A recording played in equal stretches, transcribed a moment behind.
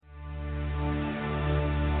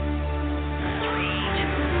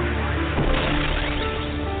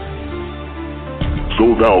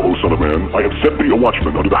So thou, O son of man, I have set thee a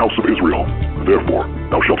watchman unto the house of Israel. Therefore,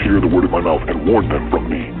 thou shalt hear the word of my mouth, and warn them from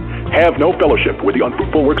me. Have no fellowship with the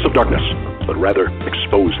unfruitful works of darkness, but rather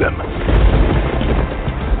expose them.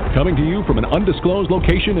 Coming to you from an undisclosed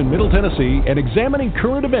location in Middle Tennessee and examining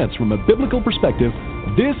current events from a biblical perspective,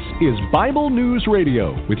 this is Bible News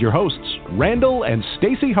Radio with your hosts, Randall and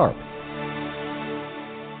Stacy Harp.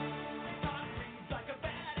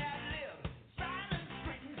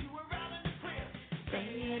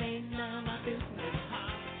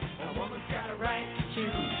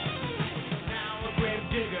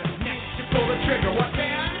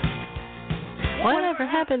 Whatever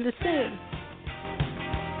happened to Sid?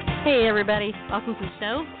 Hey everybody, welcome to the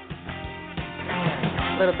show.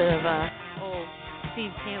 A little bit of old Steve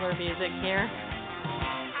Taylor music here.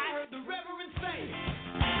 I heard the Reverend say,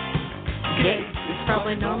 "Okay, it's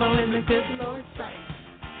probably normal in the good Lord's sight.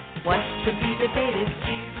 What could be debated?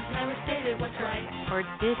 Jesus never stated what's right, or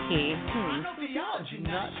did he? I'm no theology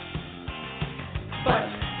nut, but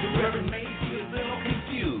the Reverend may be a little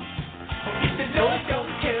confused. If the Lord don't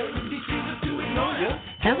care, he chooses to ignore you.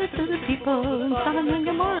 Tell it to the people in Sodom and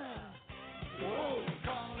Gomorrah."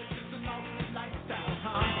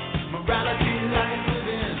 Morality lies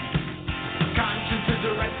within. Conscience is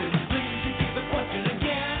arrested. Please repeat the question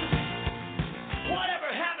again.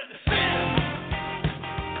 Whatever happened to sin?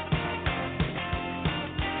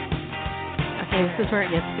 Okay, this is where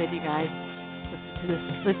it gets good, you guys. Listen to this.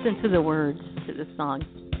 Listen to the words to this song.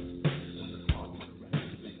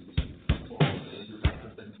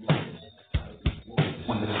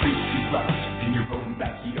 When the streets you flush in your own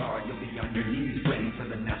backyard, you'll be on your knees praying for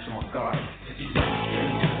the National Guard. If you don't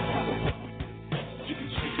you can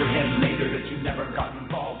shake your head later that you never got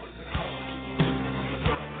involved with the code.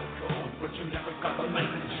 But you never got the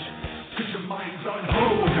message, cause your mind's on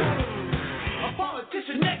hold. A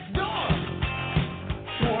politician next door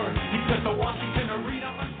swore he set the Washington Arena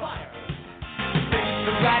on fire.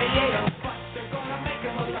 The gladiator, but they're gonna make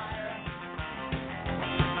him a liar.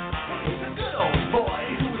 He's a good old boy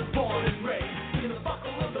who was born and raised in the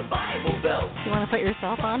buckle of the Bible Belt. You want to put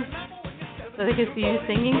yourself on so they can see you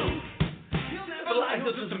singing? The lie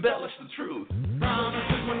doesn't embellish the truth.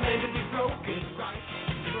 Promises were made to be broken.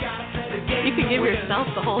 You could give yourself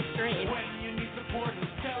the whole screen. When you need support,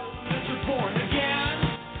 tell them that you're born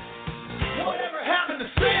again. Whatever happened to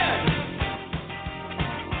sin?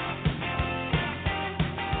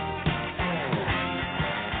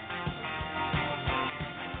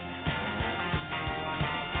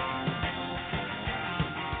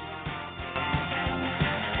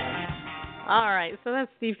 All right, so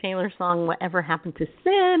that's Steve Taylor's song, Whatever Happened to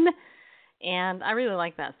Sin? And I really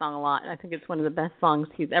like that song a lot. I think it's one of the best songs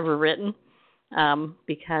he's ever written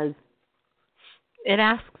because it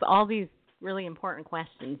asks all these really important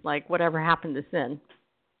questions, like whatever happened to sin?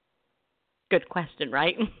 Good question,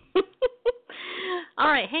 right? All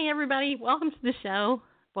right, hey, everybody, welcome to the show.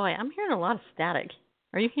 Boy, I'm hearing a lot of static.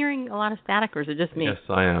 Are you hearing a lot of static, or is it just me? Yes,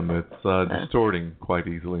 I am. It's distorting quite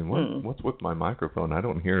easily. What's with my microphone? I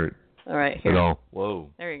don't hear it. All right, here. At all. Whoa.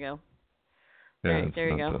 There you go. Yeah, there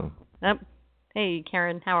you go. Hey,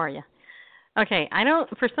 Karen, how are you? Okay, I don't,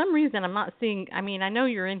 for some reason, I'm not seeing, I mean, I know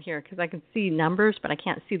you're in here because I can see numbers, but I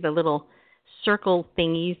can't see the little circle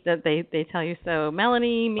thingies that they tell you. So,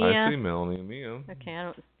 Melanie, Mia. I see Melanie and Mia. Okay, I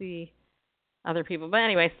don't see other people. But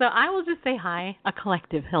anyway, so I will just say hi, a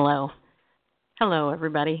collective hello. Hello,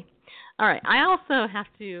 everybody. All right, I also have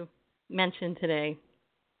to mention today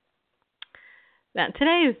that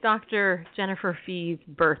today is Dr. Jennifer Fee's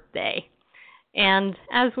birthday. And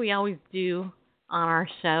as we always do on our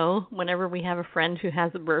show, whenever we have a friend who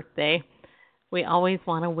has a birthday, we always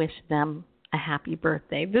want to wish them a happy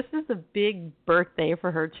birthday. This is a big birthday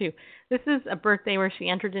for her, too. This is a birthday where she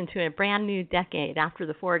entered into a brand new decade after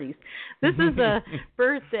the 40s. This is a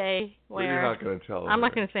birthday where You're not going to tell her. I'm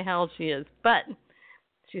not going to say how old she is, but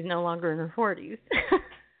she's no longer in her 40s.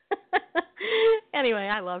 Anyway,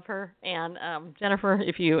 I love her. And Jennifer,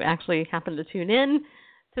 if you actually happen to tune in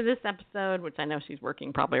to this episode, which I know she's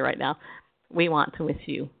working probably right now, we want to wish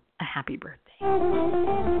you a happy birthday.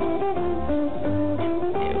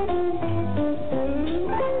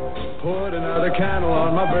 Put another candle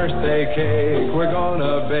on my birthday cake. We're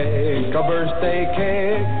gonna bake a birthday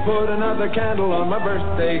cake. Put another candle on my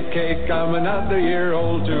birthday cake. I'm another year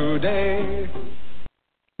old today.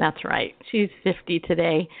 That's right. She's 50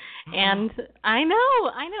 today. And I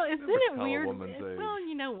know. Isn't it weird? Well,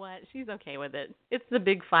 you know what? She's okay with it. It's the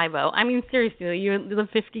big 50. I mean, seriously, you live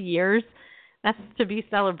 50 years. That's to be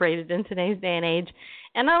celebrated in today's day and age.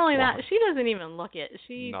 And not only that, she doesn't even look it.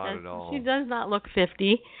 She does not look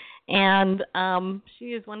 50. And she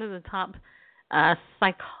is one of the top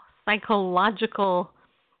psychological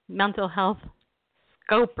mental health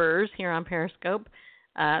scopers here on Periscope.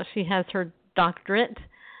 She has her doctorate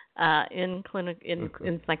in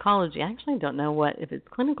psychology. I actually don't know if it's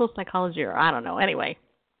clinical psychology or I don't know. Anyway,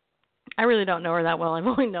 I really don't know her that well. I've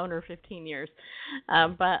only known her 15 years.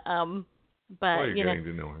 But you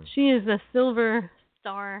know her. She is a Silver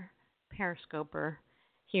Star Periscoper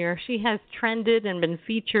here. She has trended and been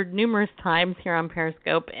featured numerous times here on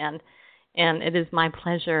Periscope, and it is my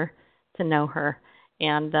pleasure to know her.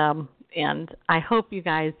 And I hope you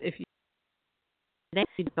guys, if you today,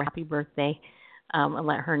 happy birthday, and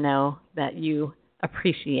let her know that you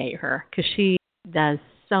appreciate her, because she does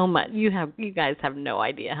so much. You guys have no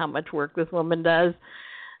idea how much work this woman does,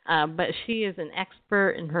 but she is an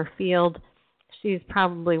expert in her field. She's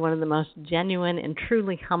probably one of the most genuine and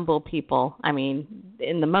truly humble people. I mean,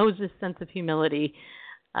 in the Moses sense of humility,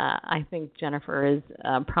 I think Jennifer is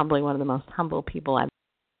probably one of the most humble people I've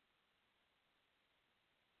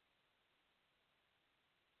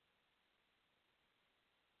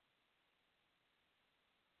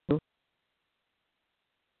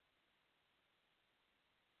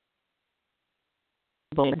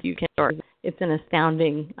you can. It's an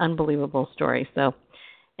astounding, unbelievable story. So,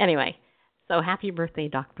 anyway, happy birthday,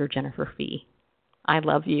 Dr. Jennifer Fee. I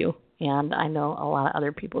love you, and I know a lot of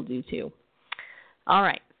other people do too. All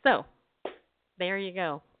right, so there you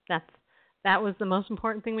go. That was the most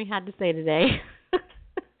important thing we had to say today.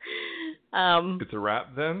 It's a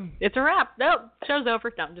wrap then? It's a wrap. Nope, show's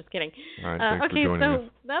over. No, I'm just kidding. All right, thanks for joining us.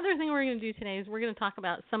 The other thing we're going to do today is we're going to talk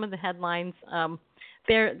about some of the headlines. I'm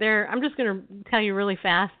just going to tell you really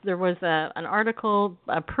fast. There was an article,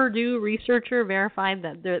 a Purdue researcher verified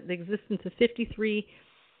that the existence of 53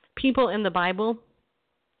 people in the Bible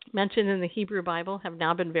mentioned in the Hebrew Bible have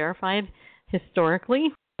now been verified historically.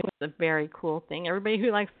 It's a very cool thing. Everybody who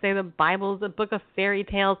likes to say the Bible is a book of fairy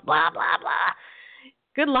tales, blah, blah, blah.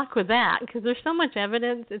 Good luck with that, because there's so much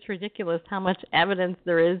evidence. It's ridiculous how much evidence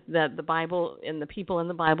there is that the Bible and the people in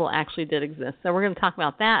the Bible actually did exist. So we're going to talk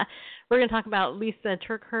about that. We're going to talk about Lisa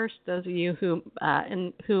TerKeurst. Those of you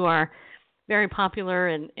who are very popular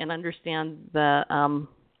and understand the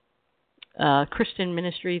Christian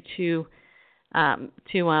ministry to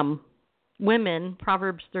women,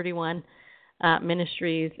 Proverbs 31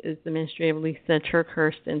 Ministries is the ministry of Lisa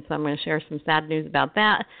TerKeurst, and so I'm going to share some sad news about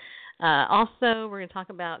that. Also, we're going to talk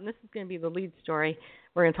about, and this is going to be the lead story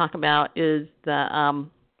we're going to talk about, is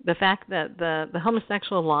the fact that the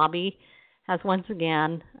homosexual lobby has once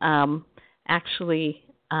again actually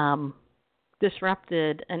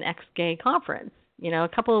disrupted an ex-gay conference. You know, a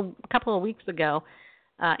couple of weeks ago,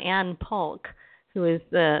 Ann Polk, who is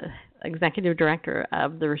the executive director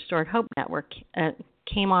of the Restored Hope Network,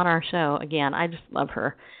 came on our show again. I just love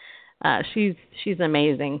her. She's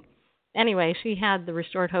amazing. Anyway, she had the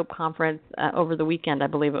Restored Hope conference over the weekend, I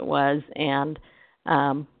believe it was, and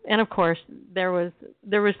of course there was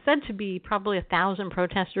said to be probably 1,000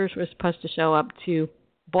 protesters were supposed to show up to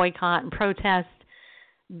boycott and protest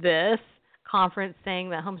this conference, saying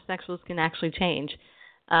that homosexuals can actually change,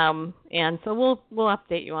 and so we'll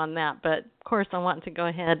update you on that. But of course, I want to go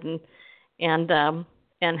ahead and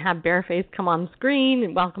have Bareface come on the screen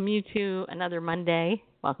and welcome you to another Monday.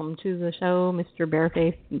 Welcome to the show, Mr.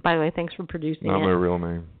 Bareface. By the way, thanks for producing it. Not my real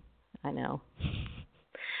name. I know.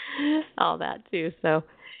 All that, too. So,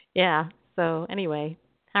 yeah. So, anyway,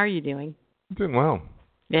 how are you doing? I'm doing well.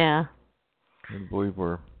 Yeah. I believe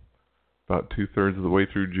we're about 2/3 of the way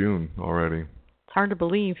through June already. It's hard to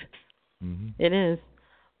believe. Mm-hmm. It is.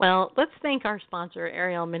 Well, let's thank our sponsor,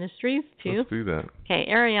 Ariel Ministries, too. Let's do that. Okay,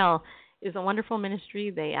 Ariel is a wonderful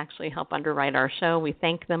ministry. They actually help underwrite our show. We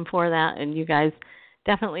thank them for that, and you guys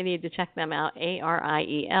definitely need to check them out,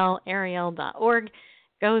 Ariel.org.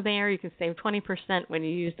 Go there. You can save 20% when you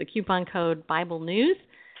use the coupon code Bible News.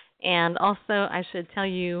 And also, I should tell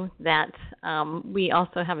you that we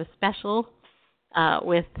also have a special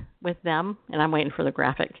with them, and I'm waiting for the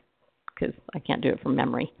graphic because I can't do it from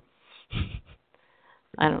memory.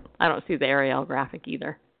 I don't see the Ariel graphic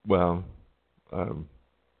either. Well,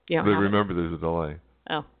 remember there's a delay.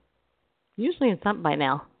 Oh, usually it's up by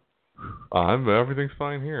now. Everything's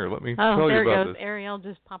fine here. Let me tell you about this. Oh, there it goes. Ariel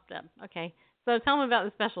just popped up. Okay. So tell them about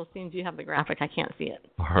the special scenes. You have the graphic. I can't see it.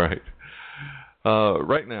 All right.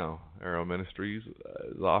 Right now, Ariel Ministries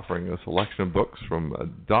is offering a selection of books from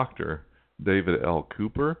Dr. David L.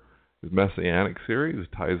 Cooper. His Messianic series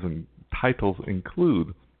titles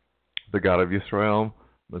include The God of Israel,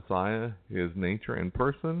 Messiah, His Nature and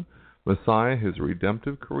Person, Messiah, His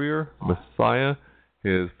Redemptive Career, Messiah,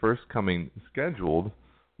 His First Coming Scheduled,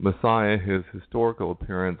 Messiah, His Historical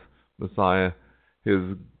Appearance, Messiah,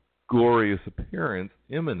 His glorious appearance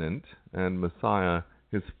imminent, and Messiah,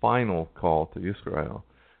 his final call to Israel.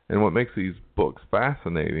 And what makes these books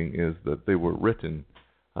fascinating is that they were written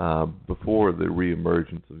before the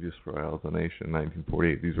reemergence of Israel as a nation in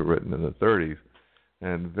 1948. These were written in the 30s,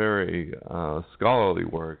 and very scholarly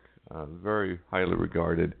work, very highly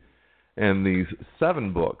regarded. And these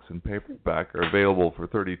 7 books in paperback are available for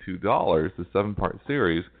 $32, the 7-part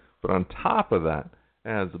series. But on top of that,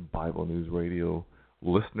 as Bible News Radio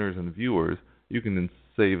listeners and viewers, you can then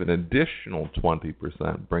save an additional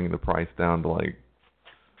 20%, bringing the price down to like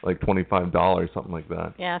 $25, something like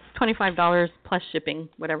that. Yeah, it's $25 plus shipping,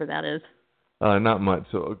 whatever that is. Not much.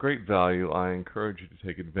 So a great value. I encourage you to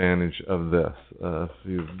take advantage of this. If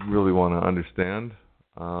you really want to understand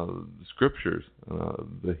the scriptures,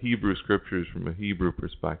 the Hebrew scriptures from a Hebrew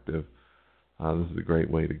perspective, this is a great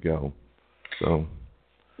way to go. So.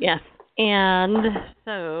 Yes. And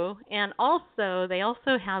also they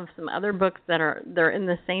also have some other books they're in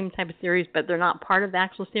the same type of series, but they're not part of the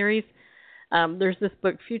actual series. There's this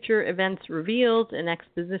book, Future Events Revealed, an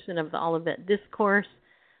exposition of the Olivet Discourse.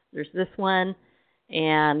 There's this one,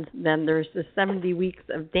 and then there's the 70 Weeks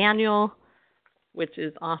of Daniel, which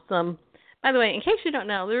is awesome. By the way, in case you don't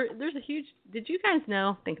know, there's a huge. Did you guys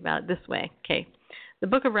know? Think about it this way. Okay, the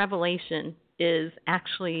Book of Revelation is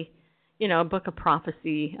actually, a book of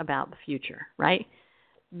prophecy about the future, right?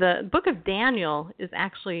 The Book of Daniel is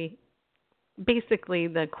actually basically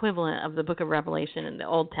the equivalent of the Book of Revelation in the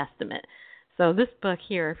Old Testament. So this book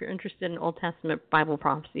here, if you're interested in Old Testament Bible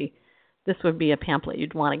prophecy, this would be a pamphlet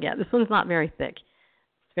you'd want to get. This one's not very thick.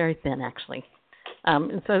 It's very thin, actually.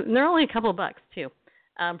 And there are only a couple of bucks, too.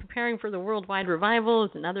 Preparing for the Worldwide Revival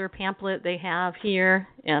is another pamphlet they have here,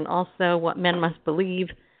 and also What Men Must Believe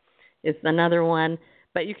is another one.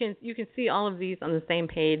 But you can see all of these on the same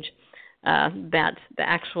page that the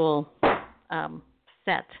actual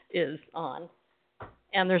set is on.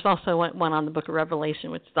 And there's also one on the Book of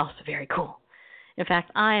Revelation, which is also very cool. In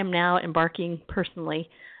fact, I am now embarking personally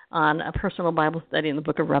on a personal Bible study in the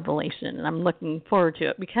Book of Revelation, and I'm looking forward to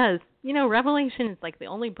it because, Revelation is like the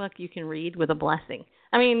only book you can read with a blessing.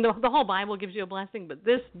 I mean, the whole Bible gives you a blessing, but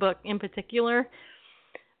this book in particular,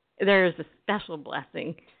 there is a special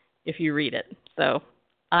blessing if you read it. So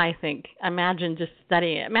I think, imagine just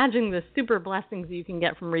studying it. Imagine the super blessings you can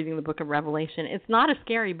get from reading the Book of Revelation. It's not a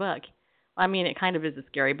scary book. I mean, it kind of is a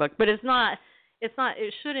scary book, but it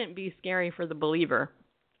shouldn't be scary for the believer.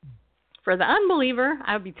 For the unbeliever,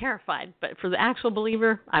 I would be terrified, but for the actual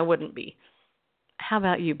believer, I wouldn't be. How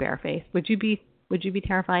about you, Bareface? Would you be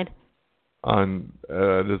terrified? As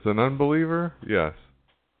an unbeliever, yes.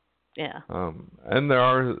 Yeah. And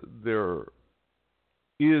there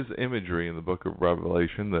is imagery in the Book of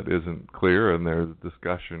Revelation that isn't clear, and there's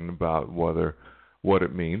discussion about what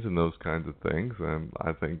it means and those kinds of things, and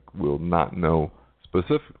I think we'll not know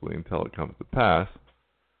specifically until it comes to pass.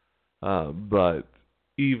 But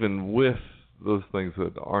even with those things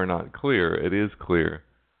that are not clear, it is clear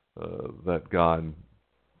that God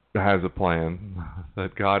has a plan,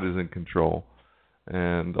 that God is in control,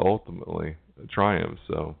 and ultimately triumphs.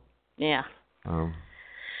 So yeah.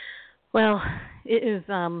 Well, it is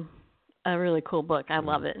a really cool book. I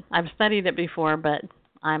love it. I've studied it before, but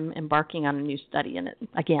I'm embarking on a new study in it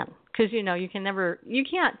again. Because,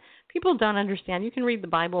 people don't understand. You can read the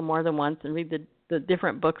Bible more than once and read the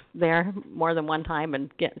different books there more than one time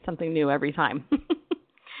and get something new every time.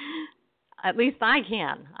 At least I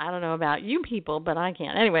can. I don't know about you people, but I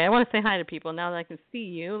can. Anyway, I want to say hi to people now that I can see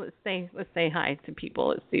you. Let's say hi to people.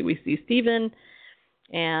 Let's see. We see Stephen,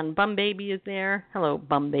 and Bum Baby is there. Hello,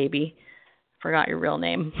 Bum Baby. Forgot your real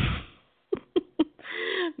name.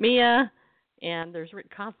 Mia, and there's Rick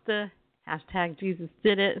Costa. # Jesus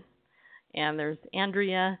did it. And there's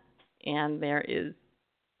Andrea, and there is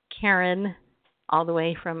Karen, all the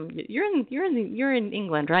way from you're in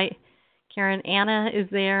England, right? Karen, Anna is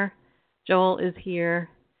there. Joel is here,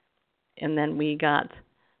 and then we got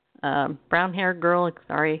brown-haired girl.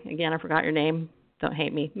 Sorry, again, I forgot your name. Don't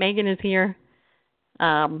hate me. Megan is here.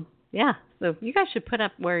 Yeah, so you guys should put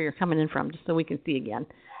up where you're coming in from just so we can see again,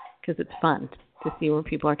 because it's fun to see where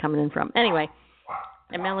people are coming in from. Anyway,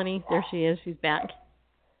 and Melanie, there she is. She's back.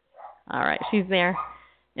 All right, she's there.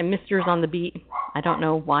 And Mister's on the beat. I don't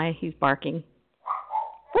know why he's barking.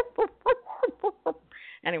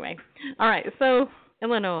 Anyway, all right, so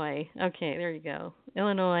Illinois. Okay, there you go.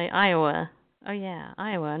 Illinois, Iowa. Oh, yeah,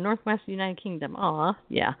 Iowa, Northwest United Kingdom. Aw,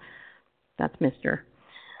 yeah, that's Mister.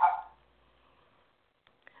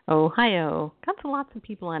 Ohio. Got lots of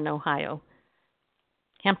people in Ohio.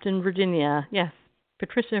 Hampton, Virginia. Yes,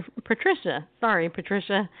 Patricia. Sorry,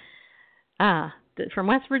 Patricia. from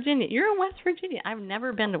West Virginia. You're in West Virginia. I've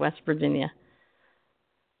never been to West Virginia.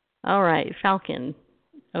 All right, Falcon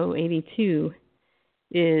 082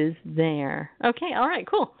 is there. Okay, all right,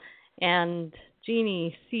 cool. And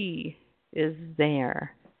Jeannie C is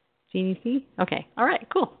there. Jeannie C? Okay, all right,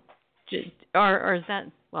 cool. Or is that,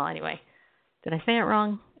 well, anyway, did I say it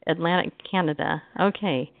wrong? Atlantic Canada.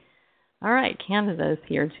 Okay. All right, Canada's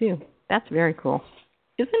here too. That's very cool.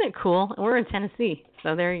 Isn't it cool? We're in Tennessee,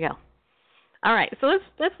 so there you go. All right, so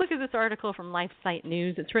let's look at this article from LifeSite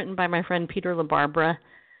News. It's written by my friend Peter LaBarbera,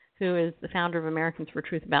 who is the founder of Americans for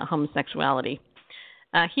Truth About Homosexuality.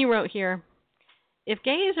 He wrote here, if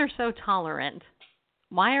gays are so tolerant,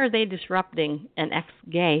 why are they disrupting an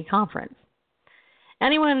ex-gay conference?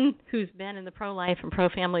 Anyone who's been in the pro-life and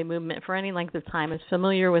pro-family movement for any length of time is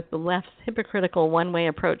familiar with the left's hypocritical one-way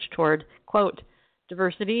approach toward, quote,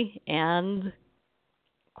 diversity and,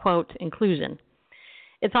 quote, inclusion.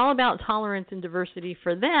 It's all about tolerance and diversity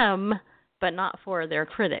for them, but not for their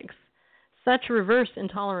critics. Such reverse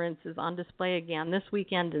intolerance is on display again this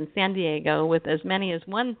weekend in San Diego, with as many as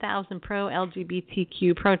 1,000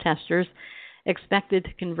 pro-LGBTQ protesters expected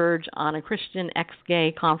to converge on a Christian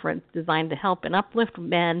ex-gay conference designed to help and uplift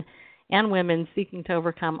men and women seeking to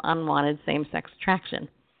overcome unwanted same-sex attraction.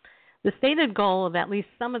 The stated goal of at least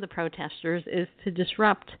some of the protesters is to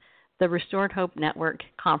disrupt the Restored Hope Network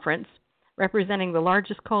conference, representing the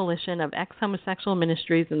largest coalition of ex-homosexual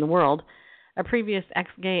ministries in the world. A previous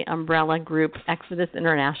ex-gay umbrella group, Exodus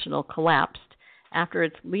International, collapsed after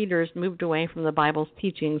its leaders moved away from the Bible's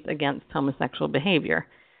teachings against homosexual behavior.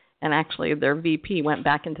 And actually, their VP went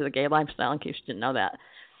back into the gay lifestyle, in case you didn't know that.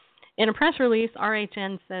 In a press release,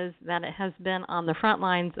 RHN says that it has been on the front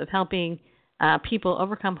lines of helping people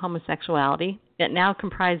overcome homosexuality. It now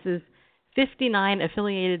comprises 59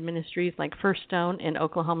 affiliated ministries like First Stone in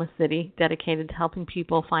Oklahoma City, dedicated to helping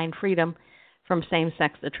people find freedom from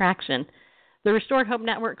same-sex attraction. The Restored Hope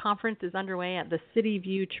Network conference is underway at the City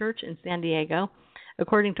View Church in San Diego.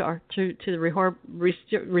 According to the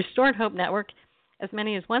Restored Hope Network, as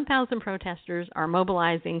many as 1,000 protesters are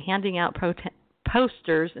mobilizing, handing out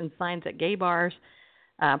posters and signs at gay bars,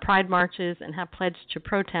 pride marches, and have pledged to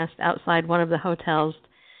protest outside one of the hotels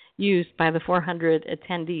used by the 400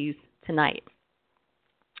 attendees tonight.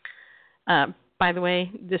 By the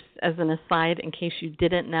way, just as an aside, in case you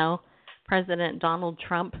didn't know, President Donald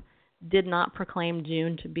Trump did not proclaim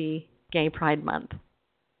June to be Gay Pride Month,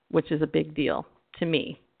 which is a big deal to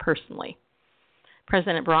me personally.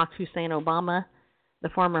 President Barack Hussein Obama, the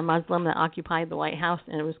former Muslim that occupied the White House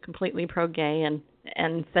and was completely pro-gay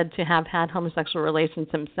and said to have had homosexual relations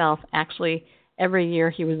himself, actually every year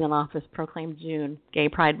he was in office proclaimed June Gay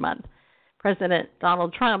Pride Month. President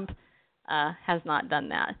Donald Trump has not done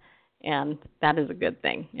that, and that is a good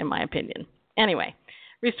thing, in my opinion. Anyway,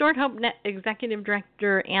 Restored Hope Net Executive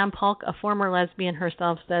Director Ann Polk, a former lesbian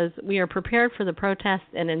herself, says, we are prepared for the protest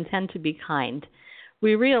and intend to be kind.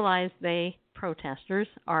 We realize they, protesters,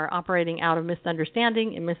 are operating out of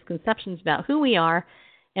misunderstanding and misconceptions about who we are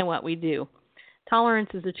and what we do.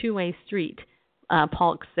 Tolerance is a two-way street,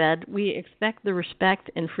 Polk said. We expect the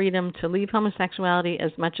respect and freedom to leave homosexuality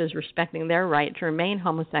as much as respecting their right to remain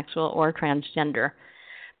homosexual or transgender.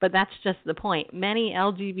 But that's just the point. Many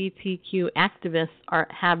LGBTQ activists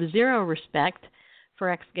have zero respect for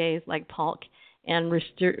ex-gays like Polk and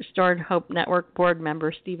Restored Hope Network board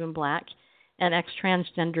member Stephen Black and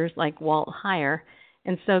ex-transgenders like Walt Heyer,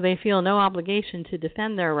 and so they feel no obligation to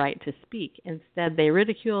defend their right to speak. Instead, they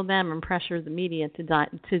ridicule them and pressure the media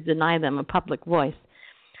to deny them a public voice.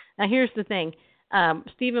 Now, here's the thing.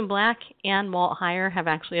 Stephen Black and Walt Heyer have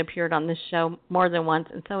actually appeared on this show more than once,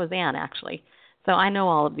 and so has Ann, actually. So I know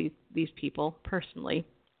all of these people personally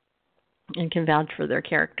and can vouch for their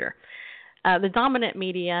character. The dominant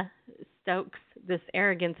media stokes this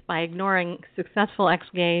arrogance by ignoring successful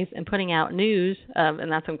ex-gays and putting out news,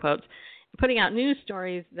 and that's in quotes, putting out news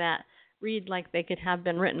stories that read like they could have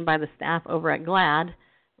been written by the staff over at GLAAD,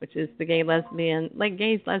 which is the Gays,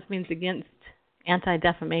 Lesbians Against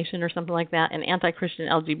Anti-Defamation or something like that, an anti-Christian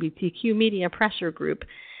LGBTQ media pressure group.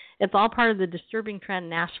 It's all part of the disturbing trend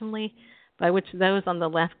nationally by which those on the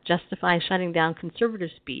left justify shutting down conservative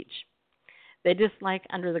speech. They dislike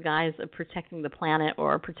under the guise of protecting the planet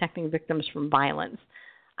or protecting victims from violence.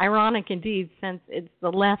 Ironic indeed, since it's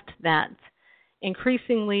the left that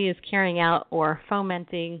increasingly is carrying out or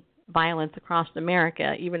fomenting violence across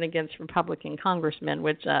America, even against Republican congressmen,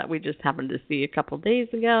 which we just happened to see a couple days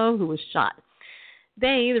ago, who was shot.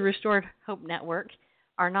 They, the Restored Hope Network,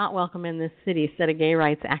 are not welcome in this city, said a gay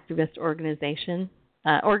rights activist organization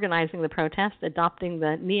organizing the protest, adopting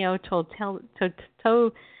the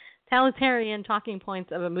neo-totalitarian totalitarian talking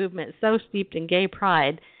points of a movement so steeped in gay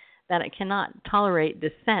pride that it cannot tolerate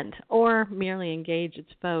dissent or merely engage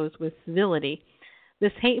its foes with civility.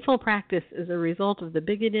 This hateful practice is a result of the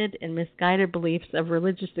bigoted and misguided beliefs of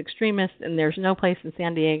religious extremists, and there's no place in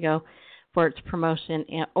San Diego for its promotion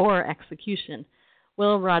or execution.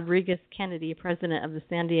 Will Rodriguez Kennedy, president of the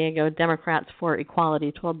San Diego Democrats for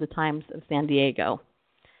Equality, told the Times of San Diego.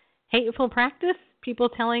 Hateful practice? People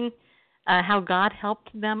telling how God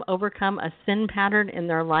helped them overcome a sin pattern in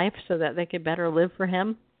their life so that they could better live for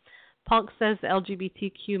Him? Polk says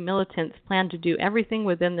LGBTQ militants plan to do everything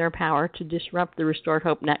within their power to disrupt the Restored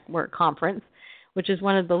Hope Network conference, which is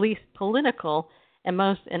one of the least political and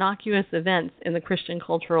most innocuous events in the Christian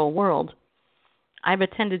cultural world. I've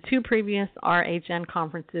attended 2 previous RHN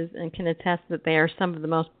conferences and can attest that they are some of the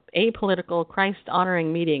most apolitical,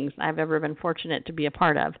 Christ-honoring meetings I've ever been fortunate to be a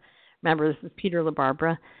part of. Remember, this is Peter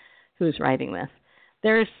LaBarbera who's writing this.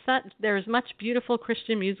 There is much beautiful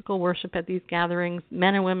Christian musical worship at these gatherings.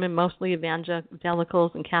 Men and women, mostly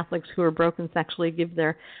evangelicals and Catholics who are broken sexually, give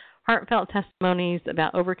their heartfelt testimonies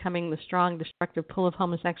about overcoming the strong, destructive pull of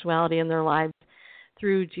homosexuality in their lives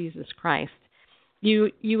through Jesus Christ.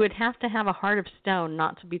 You would have to have a heart of stone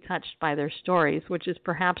not to be touched by their stories, which is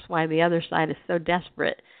perhaps why the other side is so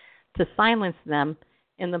desperate to silence them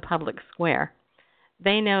in the public square.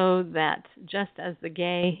 They know that just as the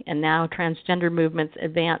gay and now transgender movements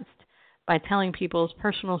advanced by telling people's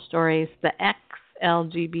personal stories, the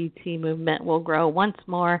ex-LGBT movement will grow once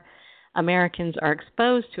more. Americans are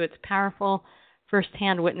exposed to its powerful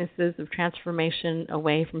first-hand witnesses of transformation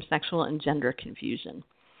away from sexual and gender confusion.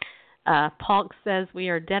 Polk says we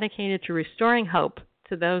are dedicated to restoring hope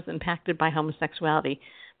to those impacted by homosexuality.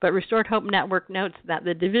 But Restored Hope Network notes that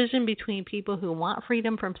the division between people who want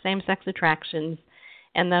freedom from same-sex attractions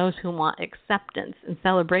and those who want acceptance and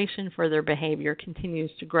celebration for their behavior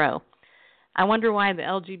continues to grow. I wonder why the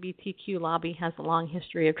LGBTQ lobby has a long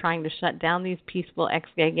history of trying to shut down these peaceful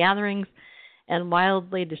ex-gay gatherings and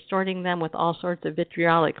wildly distorting them with all sorts of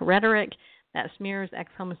vitriolic rhetoric that smears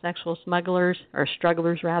ex-homosexual smugglers, or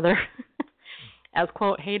strugglers rather, as,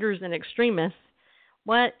 quote, haters and extremists.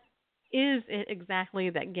 What is it exactly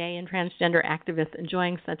that gay and transgender activists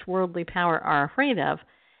enjoying such worldly power are afraid of?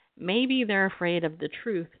 Maybe they're afraid of the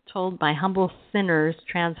truth told by humble sinners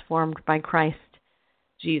transformed by Christ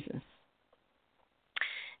Jesus.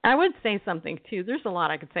 I would say something, too. There's a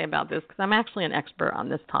lot I could say about this because I'm actually an expert on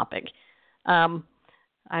this topic.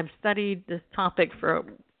 I've studied this topic for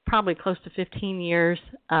probably close to 15 years.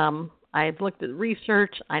 I've looked at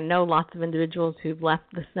research. I know lots of individuals who've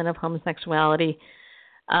left the sin of homosexuality.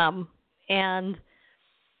 And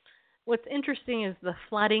what's interesting is the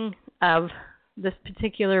flooding of this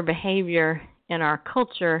particular behavior in our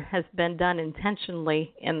culture has been done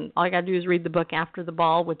intentionally. And all you got to do is read the book After the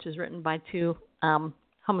Ball, which is written by 2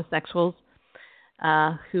 homosexuals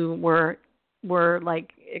who were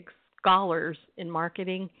like scholars in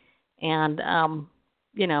marketing and,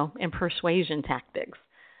 in persuasion tactics.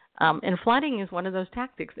 And flooding is one of those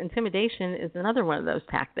tactics. Intimidation is another one of those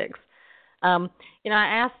tactics. I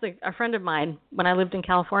asked a friend of mine when I lived in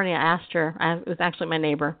California, I asked her, it was actually my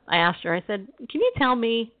neighbor, I asked her, I said, can you tell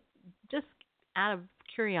me, just out of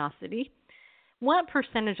curiosity, what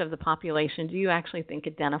percentage of the population do you actually think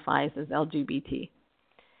identifies as LGBT?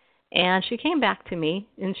 And she came back to me,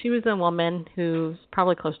 and she was a woman who's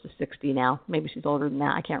probably close to 60 now. Maybe she's older than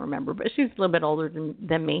that. I can't remember, but she's a little bit older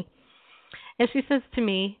than me. And she says to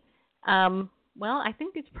me, well, I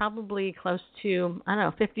think it's probably close to,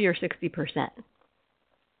 50 or 60%.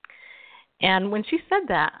 And when she said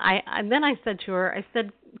that, then I said to her, I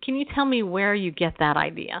said, can you tell me where you get that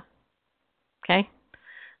idea? Okay?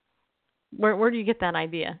 Where do you get that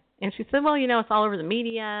idea? And she said, well, it's all over the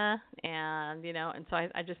media, and so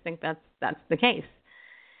I just think that's the case.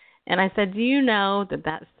 And I said, do you know that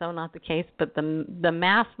that's so not the case, but the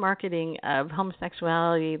mass marketing of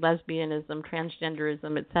homosexuality, lesbianism,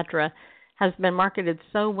 transgenderism, etc., has been marketed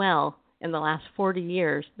so well in the last 40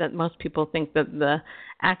 years that most people think that the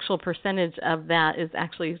actual percentage of that is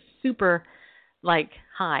actually super,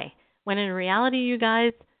 high. When in reality, you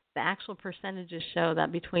guys, the actual percentages show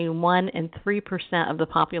that between 1% and 3% of the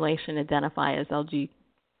population identify as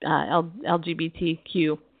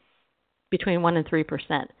LGBTQ, between 1% and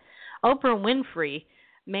 3%. Oprah Winfrey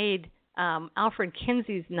made Alfred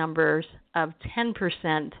Kinsey's numbers of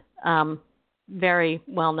 10% very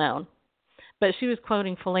well known. But she was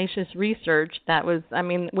quoting fallacious research that was,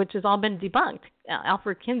 which has all been debunked.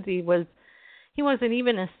 Alfred Kinsey he wasn't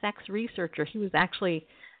even a sex researcher. He was actually,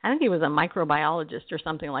 I think he was a microbiologist or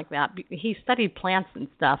something like that. He studied plants and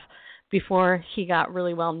stuff before he got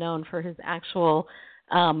really well known for his actual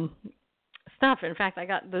stuff. In fact, I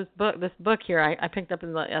got this book here I picked up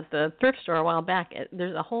at the thrift store a while back.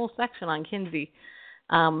 There's a whole section on Kinsey,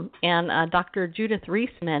 and Dr. Judith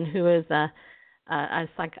Reisman, who is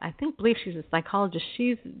believe she's a psychologist.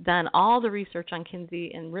 She's done all the research on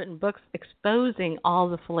Kinsey and written books exposing all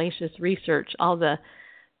the fallacious research, all the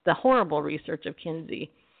horrible research of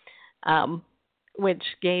Kinsey, which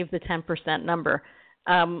gave the 10% number,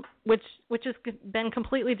 which has been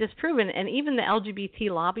completely disproven. And even the LGBT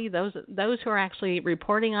lobby, those who are actually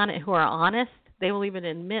reporting on it, who are honest, they will even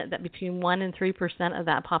admit that between 1% and 3% of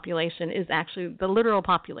that population is actually the literal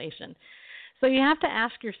population. So you have to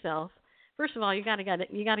ask yourself, first of all, you got to get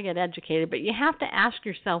educated, but you have to ask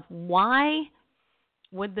yourself, why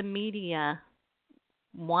would the media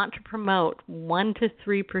want to promote 1% to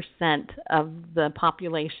 3% of the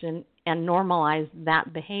population and normalize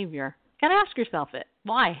that behavior? Got to ask yourself it.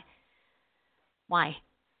 Why? Why?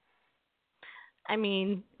 I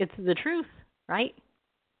mean, it's the truth, right?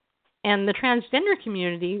 And the transgender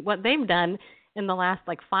community, what they've done in the last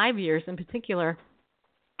 5 years in particular,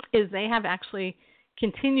 is they have actually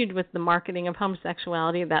continued with the marketing of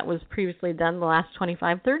homosexuality that was previously done the last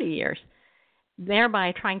 25, 30 years,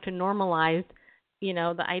 thereby trying to normalize,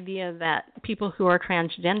 the idea that people who are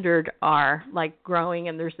transgendered are growing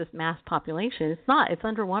and there's this mass population. It's not. It's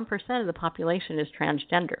under 1% of the population is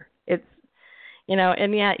transgender. It's,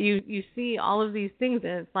 and yet you see all of these things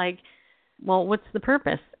and it's well, what's the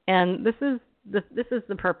purpose? And this is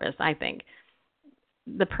the purpose, I think.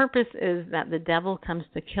 The purpose is that the devil comes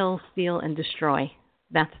to kill, steal, and destroy.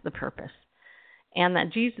 That's the purpose. And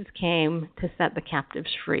that Jesus came to set the captives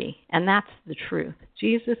free. And that's the truth.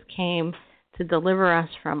 Jesus came to deliver us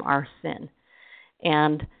from our sin.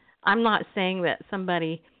 And I'm not saying that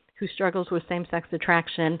somebody who struggles with same-sex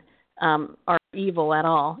attraction are evil at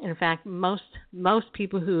all. In fact, most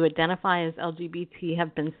people who identify as LGBT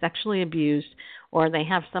have been sexually abused, or they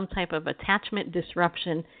have some type of attachment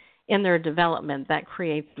disruption in their development that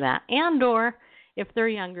creates that. And or if they're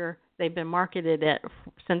younger, they've been marketed it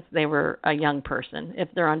since they were a young person, if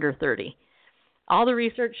they're under 30. All the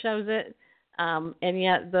research shows it, and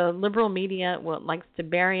yet the liberal media likes to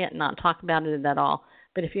bury it and not talk about it at all.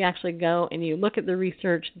 But if you actually go and you look at the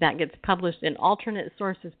research that gets published in alternate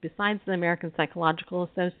sources besides the American Psychological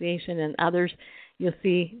Association and others, you'll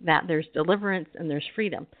see that there's deliverance and there's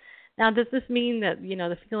freedom. Now, does this mean that,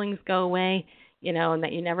 the feelings go away, and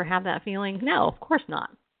that you never have that feeling? No, of course not.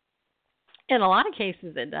 In a lot of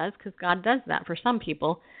cases it does, because God does that for some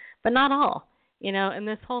people, but not all. And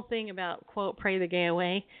this whole thing about, quote, pray the gay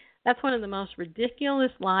away, that's one of the most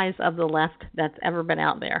ridiculous lies of the left that's ever been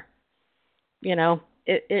out there.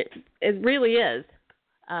 It really is.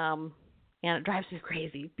 And it drives me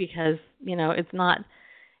crazy because, it's not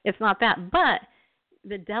that. But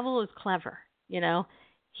the devil is clever,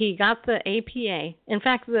 He got the APA. In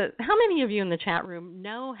fact, how many of you in the chat room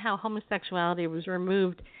know how homosexuality was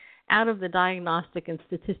removed out of the Diagnostic and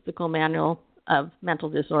Statistical Manual of Mental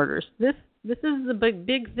Disorders? This is the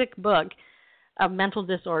big thick book of mental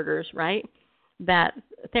disorders, right? That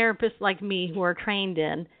therapists like me who are trained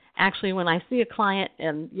in, actually when I see a client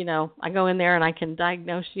and, I go in there and I can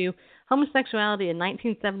diagnose you, homosexuality in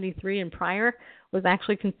 1973 and prior was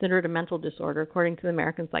actually considered a mental disorder according to the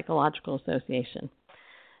American Psychological Association.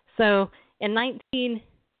 So in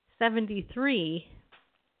 1973,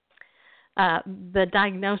 the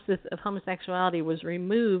diagnosis of homosexuality was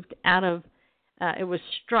removed out of, it was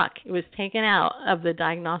taken out of the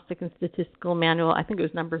Diagnostic and Statistical Manual. I think it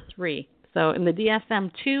was number 3. So in the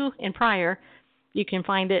DSM-2 and prior, you can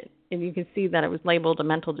find it and you can see that it was labeled a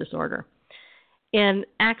mental disorder. In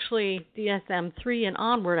actually DSM-3 and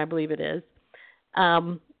onward, I believe it is,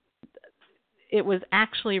 it was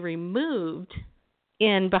actually removed.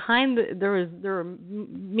 There were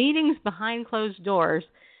meetings behind closed doors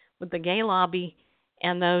with the gay lobby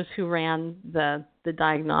and those who ran the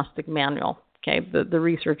diagnostic manual, the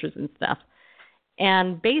researchers and stuff.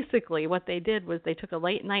 And basically what they did was they took a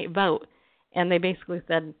late night vote and they basically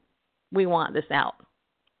said, we want this out.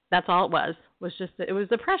 That's all it was. It was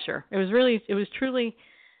the pressure. It was truly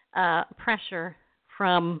pressure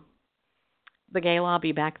from the gay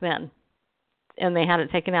lobby back then. And they had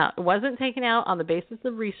it taken out. It wasn't taken out on the basis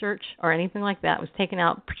of research or anything like that. It was taken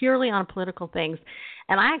out purely on political things.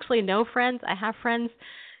 And I actually know friends. I have friends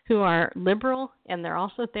who are liberal, and they're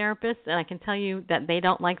also therapists, and I can tell you that they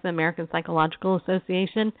don't like the American Psychological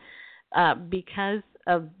Association because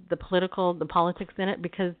of the politics in it,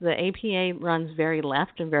 because the APA runs very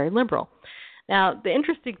left and very liberal. Now, the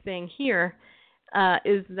interesting thing here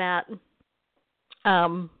is that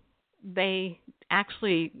they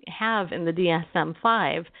actually have in the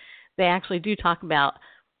DSM-5, they actually do talk about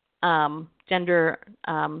gender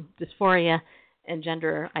dysphoria and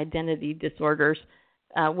gender identity disorders,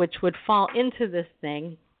 which would fall into this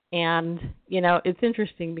thing. And, it's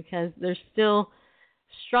interesting because there's still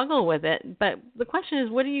struggle with it. But the question is,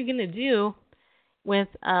 what are you going to do with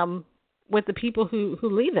the people who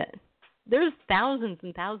leave it? There's thousands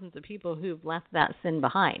and thousands of people who've left that sin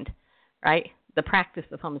behind, right? The practice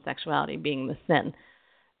of homosexuality being the sin,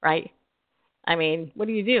 right? I mean, what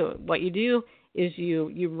do you do? What you do is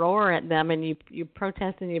you roar at them and you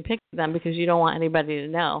protest and you pick at them because you don't want anybody to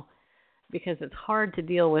know, because it's hard to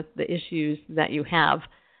deal with the issues that you have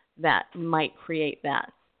that might create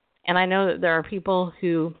that. And I know that there are people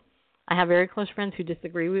I have very close friends who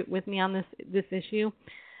disagree with me on this issue,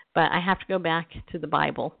 but I have to go back to the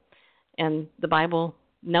Bible. And the Bible,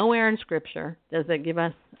 nowhere in Scripture does it give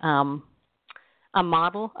us a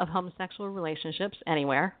model of homosexual relationships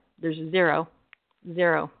anywhere. There's zero.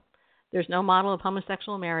 There's no model of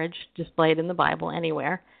homosexual marriage displayed in the Bible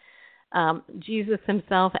anywhere. Jesus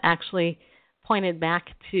himself actually pointed back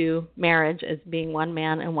to marriage as being one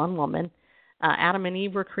man and one woman. Adam and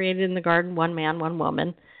Eve were created in the garden, one man, one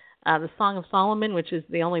woman. The Song of Solomon, which is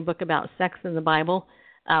the only book about sex in the Bible,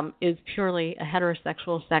 is purely a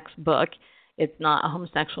heterosexual sex book. It's not a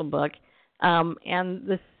homosexual book.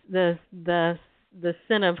 And the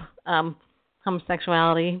sin of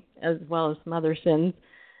homosexuality, as well as some other sins,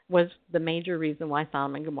 was the major reason why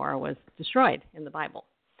Sodom and Gomorrah was destroyed in the Bible.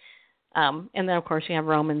 And then, of course, you have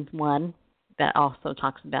Romans 1 that also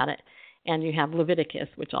talks about it. And you have Leviticus,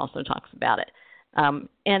 which also talks about it.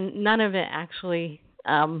 And none of it actually,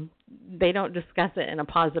 they don't discuss it in a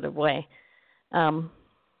positive way.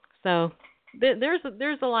 So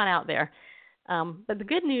there's a lot out there. But the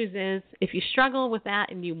good news is, if you struggle with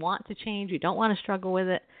that and you want to change, you don't want to struggle with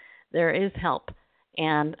it, there is help.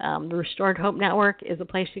 And the Restored Hope Network is a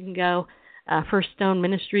place you can go. First Stone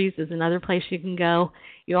Ministries is another place you can go.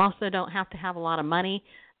 You also don't have to have a lot of money.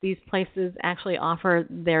 These places actually offer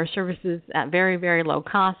their services at very, very low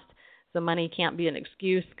cost, so money can't be an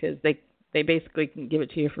excuse, because they basically can give it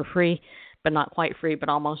to you for free, but not quite free, but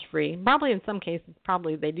almost free. Probably in some cases,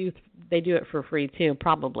 probably they do it for free too,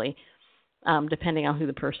 probably, depending on who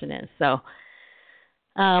the person is. So,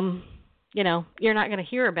 you're not going to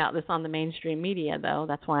hear about this on the mainstream media, though.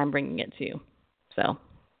 That's why I'm bringing it to you. So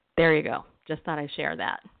there you go. Just thought I'd share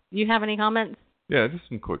that. You have any comments? Yeah, just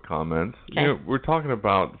some quick comments. Okay. We're talking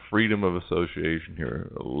about freedom of association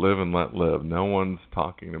here. Live and let live. No one's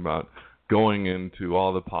talking about going into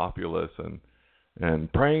all the populace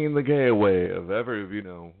and praying the gay away of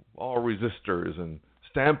all resistors and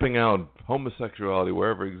stamping out homosexuality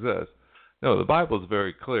wherever it exists. No, the Bible is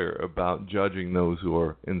very clear about judging those who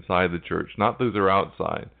are inside the church, not those who are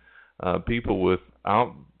outside. People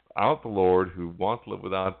without the Lord who want to live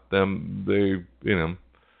without them, they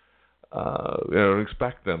don't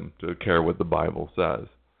expect them to care what the Bible says.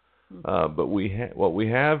 But what we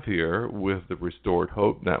have here with the Restored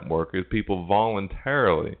Hope Network is people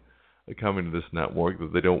voluntarily coming to this network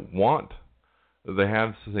that they don't want. They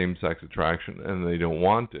have same-sex attraction and they don't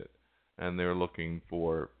want it, and they're looking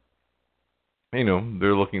for,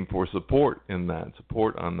 support in that,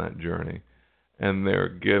 support on that journey, and they're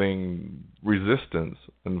getting resistance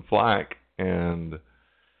and flack and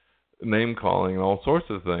name calling and all sorts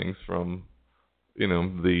of things from,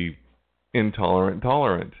 the intolerant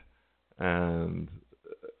tolerant. And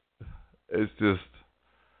it's just,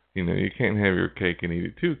 you can't have your cake and eat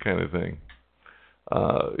it too kind of thing.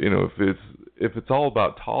 If it's all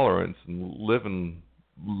about tolerance and live and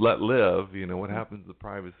let live, what happens to the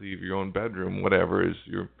privacy of your own bedroom, whatever, is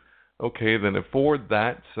you're okay, then afford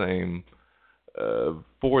that same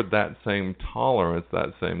tolerance,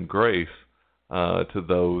 that same grace to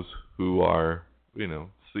those who are,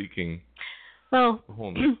 seeking. Well,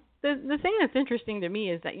 the thing that's interesting to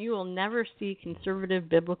me is that you will never see conservative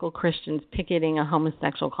biblical Christians picketing a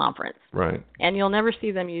homosexual conference, right? And you'll never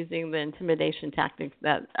see them using the intimidation tactics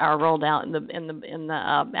that are rolled out in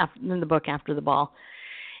the book After the Ball.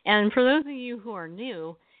 And for those of you who are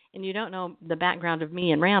new and you don't know the background of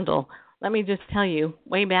me and Randall, let me just tell you,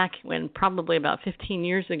 way back when, probably about 15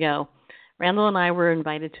 years ago, Randall and I were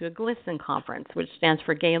invited to a GLSEN conference, which stands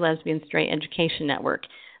for Gay, Lesbian, Straight Education Network.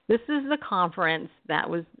 This is the conference that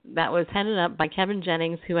was headed up by Kevin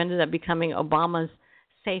Jennings, who ended up becoming Obama's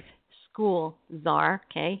safe school czar.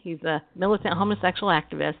 Okay, he's a militant homosexual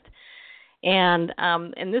activist, and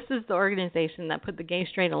this is the organization that put the Gay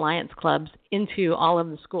Straight Alliance clubs into all of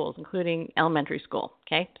the schools, including elementary school.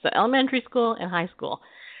 Okay, so elementary school and high school.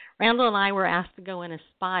 Randall and I were asked to go in as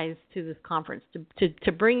spies to this conference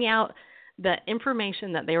to bring out the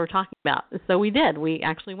information that they were talking about. So we did. We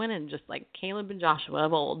actually went in just like Caleb and Joshua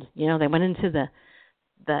of old. You know, they went into the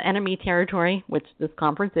enemy territory, which this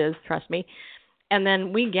conference is, trust me. And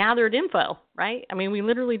then we gathered info, right? I mean, we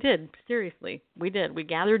literally did. Seriously, we did. We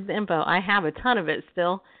gathered the info. I have a ton of it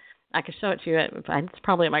still. I could show it to you. It's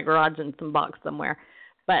probably in my garage in some box somewhere.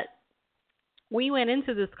 But we went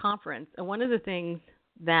into this conference, and one of the things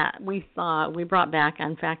that we saw, we brought back,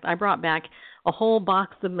 in fact, I brought back a whole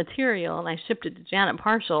box of material, and I shipped it to Janet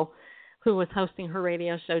Parshall, who was hosting her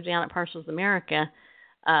radio show, Janet Parshall's America,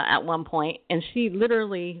 at one point, and she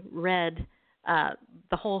literally read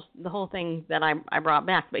the whole thing that I brought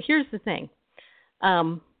back. But here's the thing.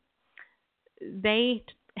 They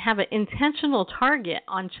have an intentional target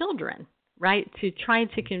on children, right, to try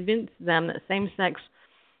to convince them that same-sex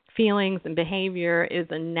feelings and behavior is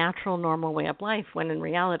a natural, normal way of life, when in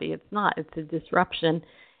reality it's not. It's a disruption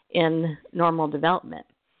in normal development.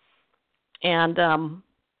 And,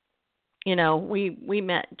 you know, we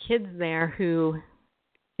met kids there who,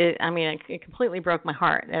 it completely broke my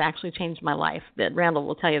heart. It actually changed my life. That Randall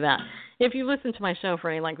will tell you that. If you listen to my show for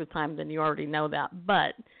any length of time, then you already know that.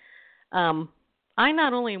 But I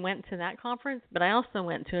not only went to that conference, but I also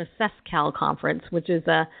went to a CESCAL conference, which is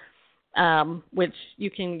which you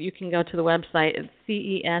can go to the website. It's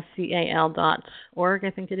CESCAL.org,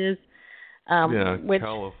 I think it is. Which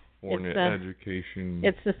California Education.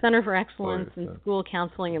 It's the Center for Excellence in School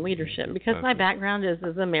Counseling and Leadership. Because my background is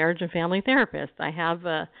as a marriage and family therapist. I have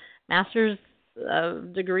a master's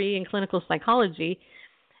degree in clinical psychology,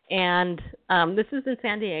 and this is in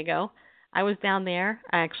San Diego. I was down there.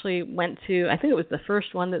 I actually went to, I think it was the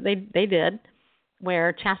first one that they did,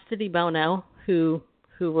 where Chastity Bono, who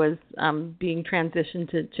was being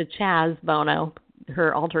transitioned to Chaz Bono,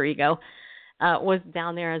 her alter ego, was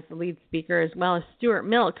down there as the lead speaker, as well as Stuart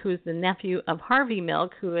Milk, who is the nephew of Harvey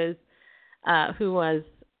Milk, who was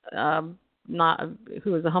a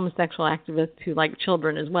homosexual activist who liked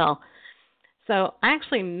children as well. So I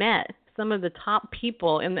actually met some of the top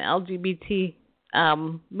people in the LGBT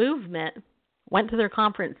movement, went to their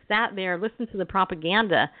conference, sat there, listened to the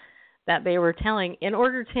propaganda that they were telling in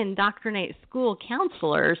order to indoctrinate school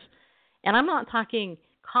counselors. And I'm not talking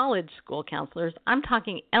college school counselors. I'm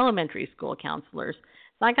talking elementary school counselors.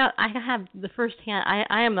 So I have the firsthand.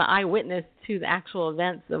 I am the eyewitness to the actual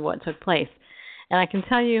events of what took place, and I can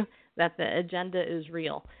tell you that the agenda is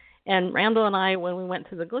real. And Randall and I, when we went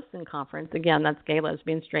to the GLSEN conference, again, that's Gay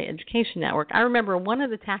Lesbian Straight Education Network, I remember one of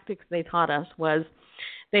the tactics they taught us was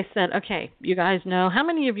they said, okay, you guys know, how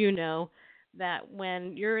many of you know that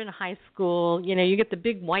when you're in high school, you know, you get the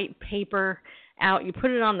big white paper out, you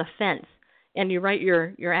put it on the fence, and you write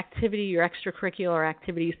your activity, your extracurricular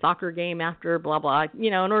activity, soccer game after, blah, blah,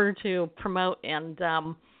 you know, in order to promote and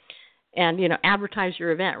you know, advertise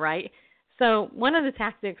your event, right? So one of the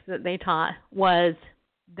tactics that they taught was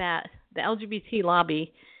that the LGBT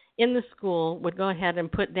lobby in the school would go ahead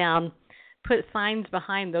and put signs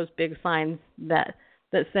behind those big signs that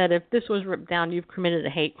said, if this was ripped down, you've committed a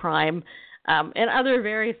hate crime, and other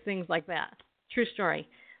various things like that. True story.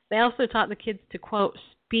 They also taught the kids to, quote,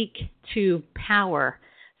 speak to power.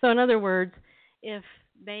 So in other words, if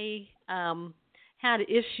they had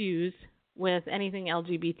issues with anything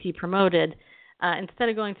LGBT promoted, instead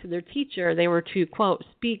of going to their teacher, they were to, quote,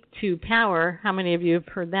 speak to power. How many of you have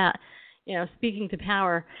heard that? You know, speaking to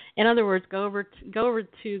power. In other words, go over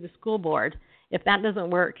to the school board. If that doesn't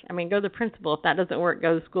work, go to the principal. If that doesn't work,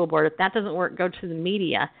 go to the school board. If that doesn't work, go to the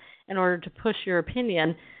media in order to push your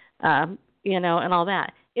opinion, you know, and all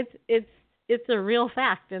that. It's a real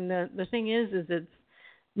fact, and the thing is it's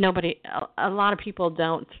a lot of people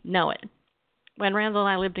don't know it. When Randall and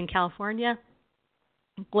I lived in California,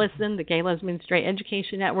 GLSEN, the Gay Lesbian Straight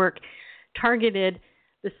Education Network, targeted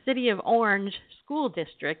the city of Orange school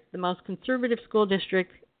district, the most conservative school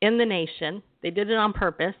district in the nation. They did it on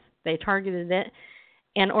purpose. They targeted it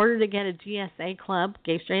in order to get a GSA club,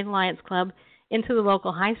 Gay Straight Alliance Club, into the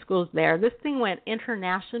local high schools there. This thing went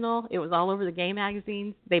international. It was all over the gay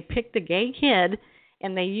magazines. They picked a gay kid,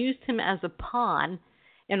 and they used him as a pawn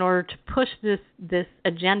in order to push this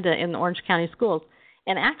agenda in the Orange County schools.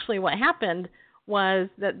 And actually what happened was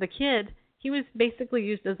that the kid, he was basically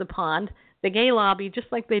used as a pawn. The gay lobby, just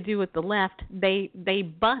like they do with the left, they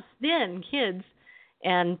bust in kids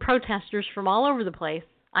and protesters from all over the place.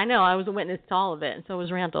 I know, I was a witness to all of it, and so was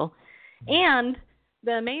Randall. And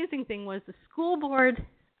the amazing thing was the school board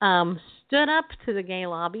stood up to the gay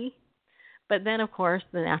lobby, but then, of course,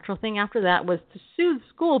 the natural thing after that was to sue the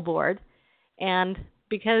school board. And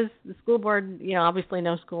because the school board, you know, obviously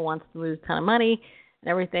no school wants to lose a ton of money and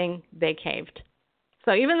everything, they caved.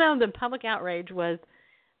 So even though the public outrage was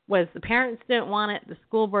was the parents didn't want it, the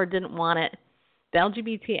school board didn't want it. The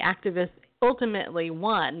LGBT activists ultimately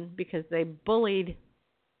won because they bullied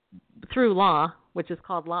through law, which is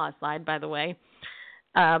called law-aside, by the way,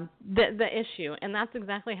 the issue. And that's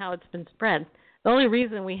exactly how it's been spread. The only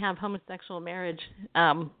reason we have homosexual marriage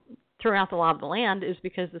throughout the law of the land is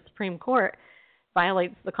because the Supreme Court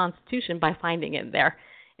violates the Constitution by finding it there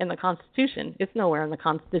in the Constitution. It's nowhere in the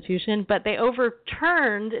Constitution, but they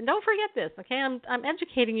overturned, and don't forget this, okay? I'm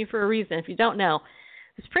educating you for a reason if you don't know.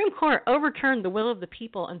 The Supreme Court overturned the will of the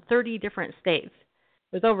people in 30 different states.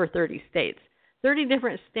 There's over 30 states. 30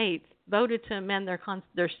 different states voted to amend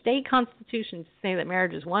their state constitutions to say that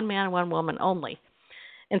marriage is one man and one woman only.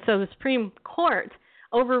 And so the Supreme Court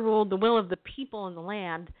overruled the will of the people in the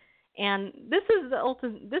land. And this is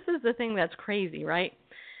the thing that's crazy, right?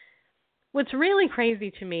 What's really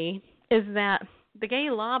crazy to me is that the gay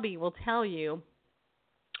lobby will tell you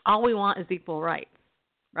all we want is equal rights,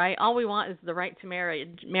 right? All we want is the right to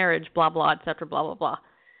marriage, blah, blah, et cetera, blah, blah, blah.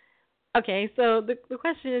 Okay, so the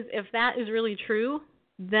question is, if that is really true,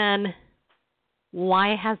 then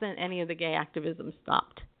why hasn't any of the gay activism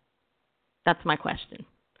stopped? That's my question.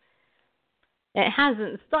 It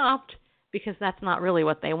hasn't stopped because that's not really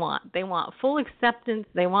what they want. They want full acceptance.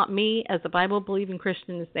 They want me, as a Bible-believing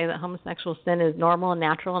Christian, to say that homosexual sin is normal and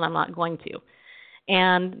natural, and I'm not going to.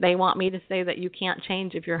 And they want me to say that you can't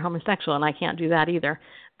change if you're homosexual, and I can't do that either.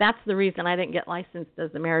 That's the reason I didn't get licensed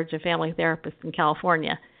as a marriage and family therapist in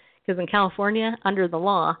California. Because in California, under the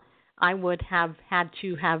law, I would have had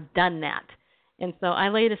to have done that. And so I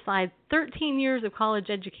laid aside 13 years of college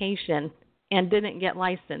education and didn't get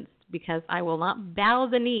licensed because I will not bow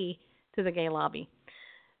the knee to the gay lobby.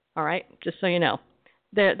 All right, just so you know.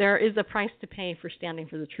 There is a price to pay for standing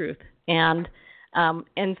for the truth. And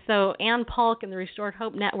so Ann Paulk and the Restored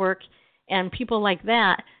Hope Network and people like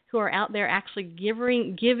that who are out there actually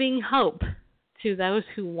giving hope to those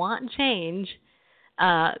who want change,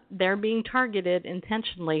 they're being targeted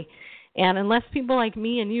intentionally. And unless people like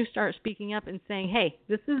me and you start speaking up and saying, hey,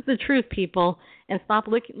 this is the truth, people, and stop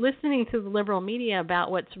listening to the liberal media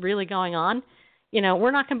about what's really going on,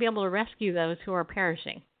 we're not going to be able to rescue those who are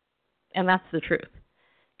perishing. And that's the truth.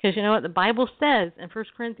 Because you know what? The Bible says in 1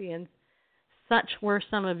 Corinthians, such were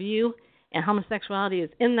some of you, and homosexuality is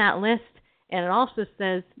in that list, and it also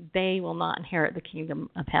says they will not inherit the kingdom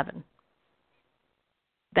of heaven.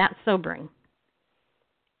 That's sobering,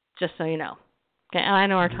 just so you know. Okay, I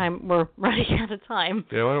know we're running out of time.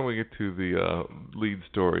 Yeah, why don't we get to the lead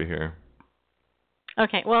story here?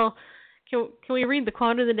 Okay, well, can we read the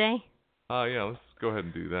quote of the day? Yeah, let's go ahead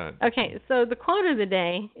and do that. Okay, so the quote of the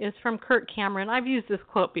day is from Kirk Cameron. I've used this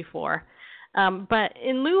quote before, but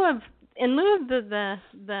in lieu of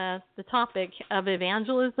the topic of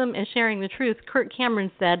evangelism and sharing the truth, Kirk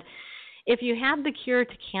Cameron said, "If you had the cure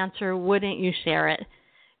to cancer, wouldn't you share it?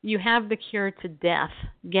 You have the cure to death.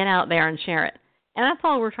 Get out there and share it." And that's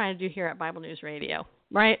all we're trying to do here at Bible News Radio,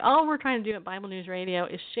 right? All we're trying to do at Bible News Radio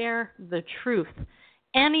is share the truth.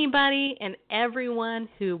 Anybody and everyone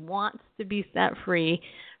who wants to be set free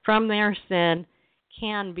from their sin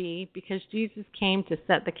can be, because Jesus came to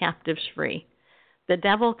set the captives free. The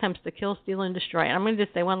devil comes to kill, steal, and destroy. And I'm going to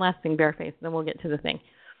just say one last thing, bareface, then we'll get to the thing.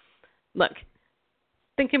 Look,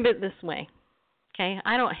 think of it this way, okay?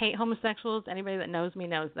 I don't hate homosexuals. Anybody that knows me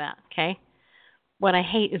knows that, okay? What I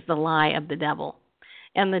hate is the lie of the devil.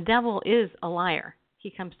 And the devil is a liar.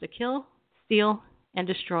 He comes to kill, steal, and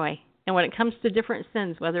destroy. And when it comes to different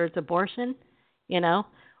sins, whether it's abortion,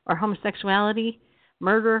 or homosexuality,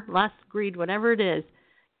 murder, lust, greed, whatever it is,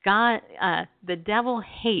 the devil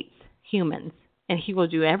hates humans, and he will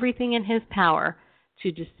do everything in his power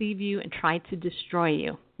to deceive you and try to destroy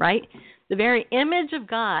you, right? The very image of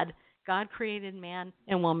God created man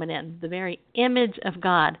and woman in, the very image of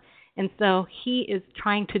God. And so he is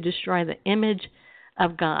trying to destroy the image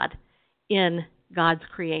of God in God's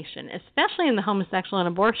creation, especially in the homosexual and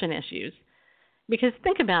abortion issues. Because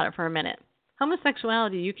think about it for a minute.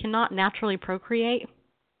 Homosexuality, you cannot naturally procreate,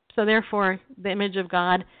 so therefore the image of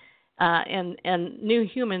God and new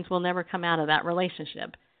humans will never come out of that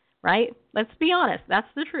relationship, right? Let's be honest. That's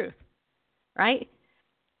the truth, right?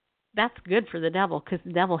 That's good for the devil because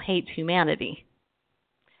the devil hates humanity.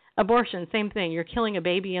 Abortion, same thing. You're killing a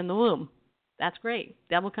baby in the womb. That's great.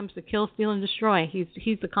 The devil comes to kill, steal, and destroy.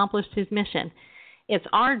 He's accomplished his mission. It's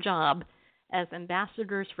our job as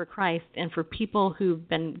ambassadors for Christ and for people who've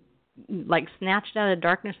been snatched out of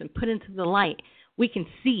darkness and put into the light. We can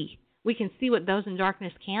see what those in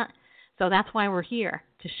darkness can't. So that's why we're here,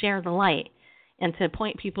 to share the light and to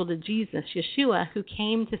point people to Jesus, Yeshua, who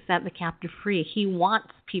came to set the captive free. He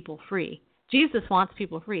wants people free. Jesus wants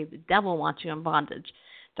people free. The devil wants you in bondage.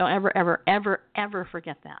 Don't ever, ever, ever, ever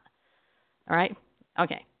forget that. All right?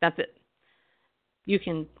 Okay, that's it. You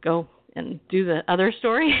can go and do the other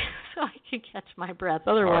story so I can catch my breath.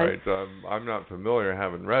 Otherwise, all right. I'm not familiar. I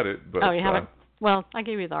haven't read it, but oh, you haven't? Well, I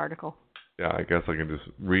gave you the article. Yeah, I guess I can just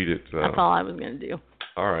read it. That's all I was going to do.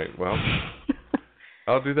 All right. Well,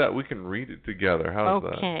 I'll do that. We can read it together. How's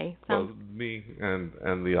that? Okay. Well, me and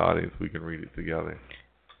the audience, we can read it together.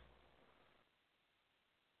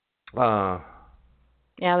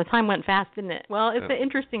 Yeah, the time went fast, didn't it? Well, it's an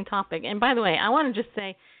interesting topic. And by the way, I want to just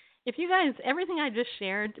say, if you guys, everything I just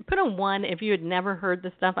shared, put a 1 if you had never heard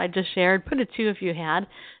the stuff I just shared. Put a 2 if you had.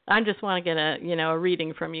 I just want to get a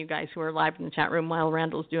reading from you guys who are live in the chat room while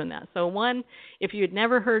Randall's doing that. So 1 if you had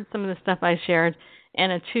never heard some of the stuff I shared,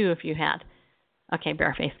 and a 2 if you had. Okay,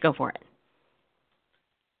 Bareface, go for it.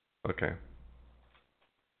 Okay.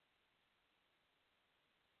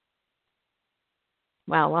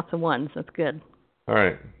 Wow, lots of 1s. That's good. All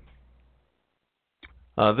right.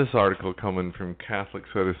 This article coming from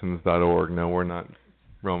CatholicCitizens.org. No, we're not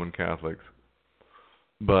Roman Catholics.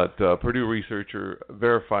 But Purdue researcher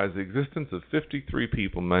verifies the existence of 53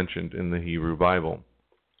 people mentioned in the Hebrew Bible.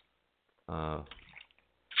 From...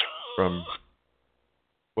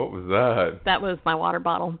 What was that? That was my water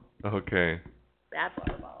bottle. Okay. That's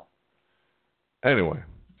water bottle. Anyway,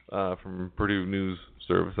 from Purdue News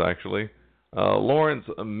Service, actually. Lawrence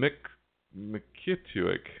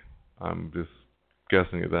Mikitiuk, I'm just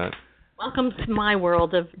guessing at that. Welcome to my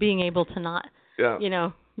world of being able to not,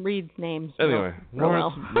 read names. Anyway,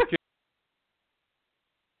 Lawrence Mikitiuk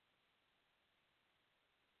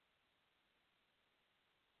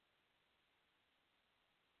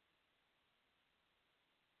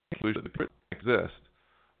exist.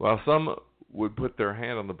 While some would put their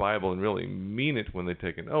hand on the Bible and really mean it when they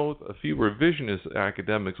take an oath, a few revisionist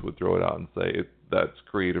academics would throw it out and say that's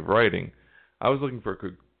creative writing. I was looking for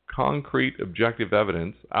concrete, objective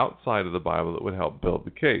evidence outside of the Bible that would help build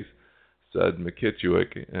the case, said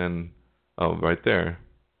Mikitiuk, and right there,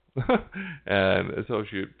 and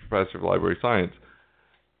associate professor of library science.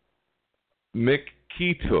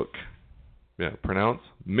 Mikitiuk, pronounce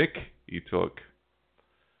Mikitiuk,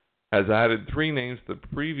 has added 3 names to the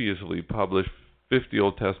previously published 50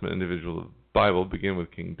 Old Testament individuals of the Bible, begin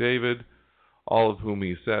with King David, all of whom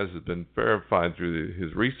he says has been verified through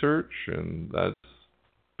his research, and that's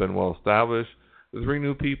been well established. The 3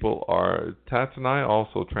 new people are Tattenai,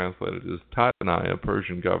 also translated as Tattenai, a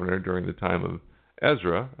Persian governor during the time of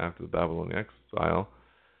Ezra, after the Babylonian exile,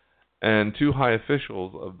 and 2 high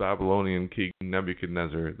officials of Babylonian King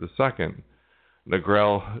Nebuchadnezzar II,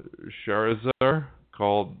 Negrel-Sharezer,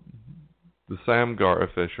 called the Samgar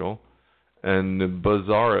official, and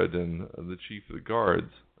Bazaradan, the chief of the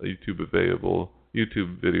guards. A YouTube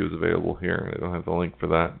video is available here. I don't have the link for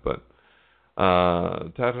that, but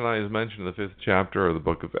Tattenai is mentioned in the 5th chapter of the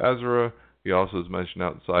book of Ezra. He also is mentioned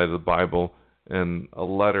outside of the Bible in a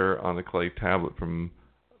letter on a clay tablet from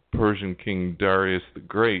Persian King Darius the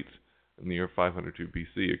Great in the year 502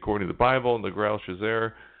 BC. According to the Bible,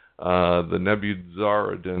 Negrel-Sharezer, the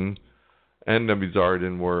Nebuzaradan and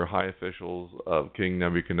Nebuzaradan were high officials of King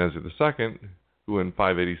Nebuchadnezzar II, who in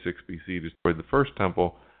 586 BC destroyed the first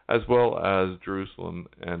temple, as well as Jerusalem,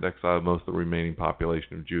 and exiled most of the remaining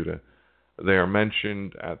population of Judah. They are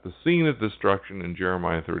mentioned at the scene of destruction in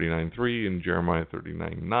Jeremiah 39:3 and Jeremiah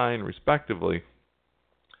 39:9, respectively.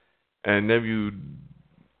 And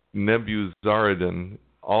Nebuzaradan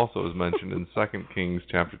also is mentioned in 2 Kings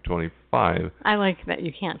chapter 25. I like that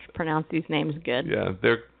you can't pronounce these names good. Yeah,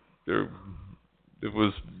 it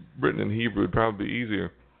was written in Hebrew, it'd probably be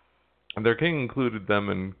easier. And their king included them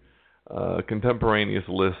in a contemporaneous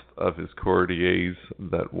list of his courtiers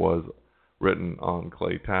that was written on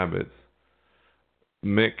clay tablets.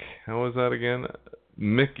 How was that again?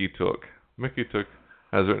 Mikitiuk. Mikitiuk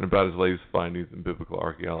has written about his latest findings in biblical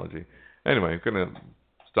archaeology. Anyway, I'm going to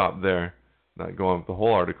stop there, not go on with the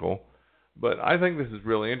whole article. But I think this is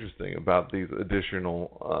really interesting about these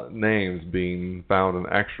additional names being found in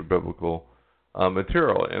extra biblical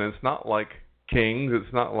material. And it's not like kings.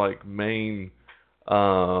 It's not like main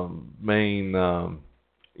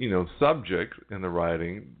subjects in the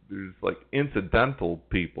writing. There's like incidental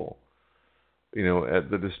people. At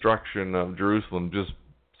the destruction of Jerusalem, just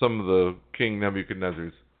some of the King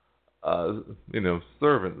Nebuchadnezzar's,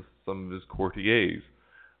 servants, some of his courtiers.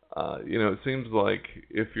 It seems like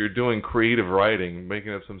if you're doing creative writing,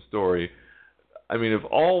 making up some story, I mean, of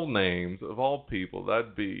all names, of all people,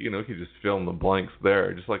 that'd be, you could just fill in the blanks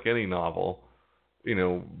there, just like any novel.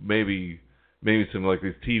 Maybe some like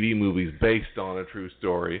these TV movies based on a true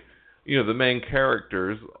story. The main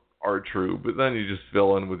characters are true, but then you just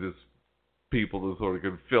fill in with this people that sort of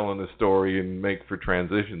could fill in the story and make for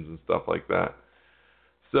transitions and stuff like that.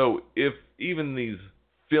 So if even these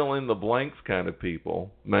fill-in-the-blanks kind of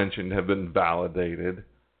people mentioned have been validated,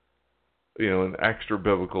 in extra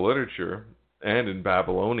biblical literature and in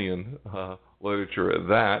Babylonian literature at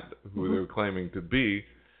that, who they're claiming to be,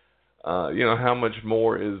 how much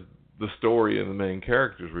more is the story and the main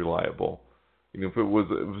characters reliable? If it was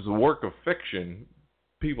a work of fiction,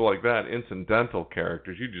 people like that, incidental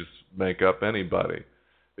characters, you just make up anybody.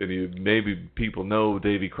 And maybe people know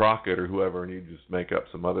Davy Crockett or whoever, and you just make up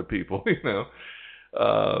some other people,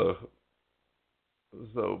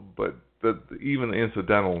 But even the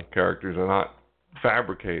incidental characters are not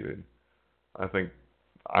fabricated. I think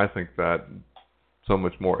that so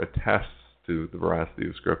much more attests to the veracity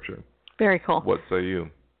of Scripture. Very cool. What say you?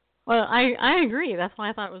 Well, I agree. That's why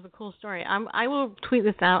I thought it was a cool story. I will tweet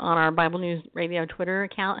this out on our Bible News Radio Twitter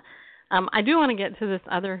account. I do want to get to this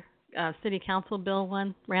other city council bill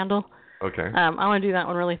one, Randall. Okay. I want to do that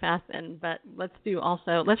one really fast, but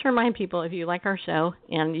let's remind people, if you like our show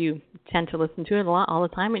and you tend to listen to it a lot all the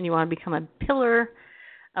time and you want to become a pillar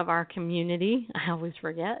of our community, I always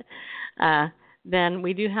forget, then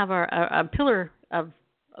we do have a pillar of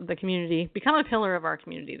the community. Become a pillar of our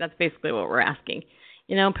community. That's basically what we're asking.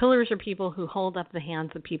 Pillars are people who hold up the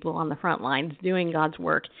hands of people on the front lines doing God's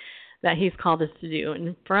work that He's called us to do.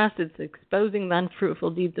 And for us, it's exposing the unfruitful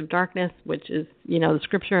deeds of darkness, which is, the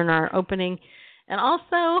Scripture in our opening, and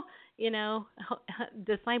also,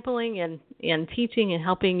 discipling and teaching and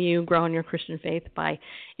helping you grow in your Christian faith by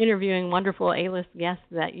interviewing wonderful A-list guests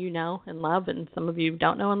that you know and love, and some of you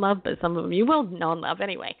don't know and love, but some of them you will know and love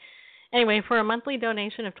anyway. Anyway, for a monthly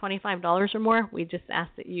donation of $25 or more, we just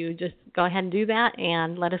ask that you just go ahead and do that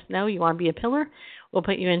and let us know you want to be a pillar. We'll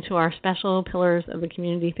put you into our special Pillars of the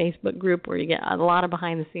Community Facebook group where you get a lot of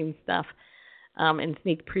behind-the-scenes stuff and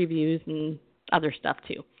sneak previews and other stuff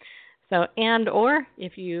too. So, or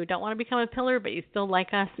if you don't want to become a pillar but you still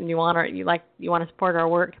like us and you want to support our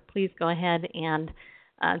work, please go ahead and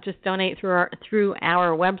just donate through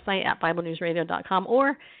our website at BibleNewsRadio.com,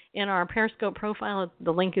 or in our Periscope profile.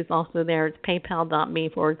 The link is also there. It's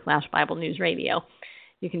paypal.me/BibleNewsRadio.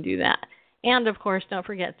 You can do that. And, of course, don't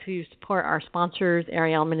forget to support our sponsors,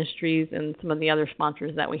 Ariel Ministries, and some of the other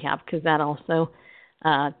sponsors that we have, because that also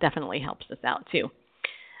definitely helps us out, too.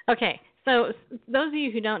 Okay, so those of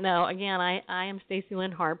you who don't know, again, I am Stacy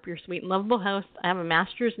Lynn Harp, your sweet and lovable host. I have a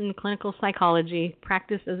master's in clinical psychology,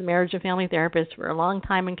 practiced as a marriage and family therapist for a long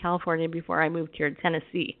time in California before I moved here to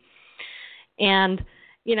Tennessee. And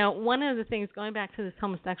one of the things, going back to this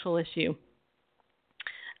homosexual issue,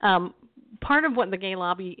 part of what the gay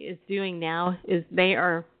lobby is doing now is they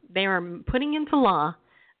are putting into law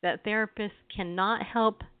that therapists cannot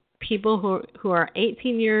help people who are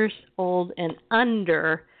 18 years old and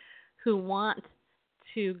under who want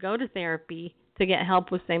to go to therapy to get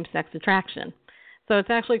help with same-sex attraction. So it's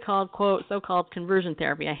actually called, quote, so-called conversion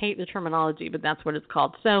therapy. I hate the terminology, but that's what it's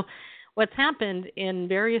called. So what's happened in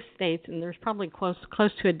various states, and there's probably close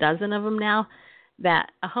to a dozen of them now,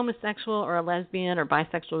 that a homosexual or a lesbian or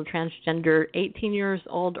bisexual or transgender 18 years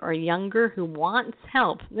old or younger who wants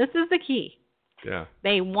help, this is the key. Yeah.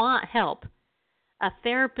 They want help. A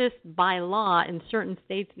therapist by law in certain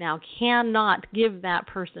states now cannot give that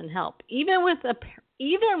person help, even with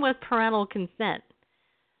parental consent.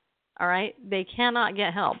 All right? They cannot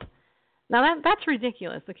get help. Now that's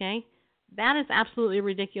ridiculous, okay? That is absolutely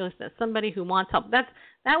ridiculous that somebody who wants help, that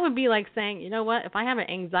would be like saying, you know what, if I have an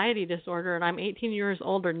anxiety disorder and I'm 18 years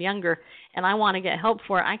old or younger and I want to get help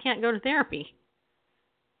for it, I can't go to therapy.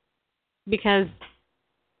 Because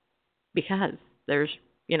there's,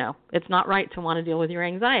 it's not right to want to deal with your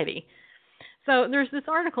anxiety. So there's this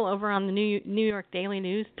article over on the New York Daily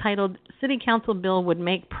News titled, City Council Bill Would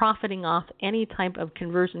Make Profiting Off Any Type of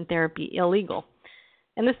Conversion Therapy Illegal.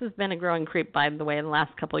 And this has been a growing creep, by the way, in the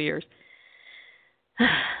last couple of years.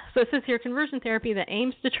 So it says here, conversion therapy that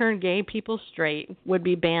aims to turn gay people straight would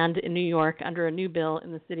be banned in New York under a new bill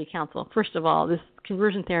in the city council. First of all, this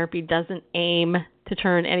conversion therapy doesn't aim to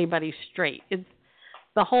turn anybody straight.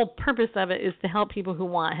 The whole purpose of it is to help people who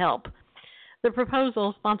want help. The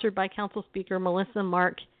proposal, sponsored by Council Speaker Melissa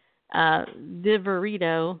Mark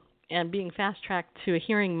DiVerito and being fast-tracked to a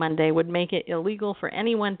hearing Monday, would make it illegal for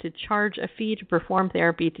anyone to charge a fee to perform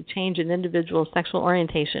therapy to change an individual's sexual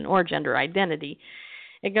orientation or gender identity.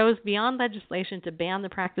 It goes beyond legislation to ban the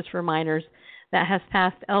practice for minors that has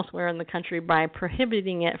passed elsewhere in the country by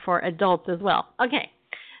prohibiting it for adults as well. Okay,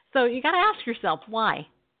 so you got to ask yourself, why?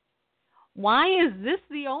 Why is this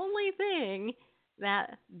the only thing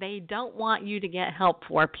that they don't want you to get help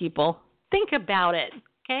for, people? Think about it,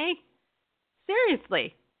 okay?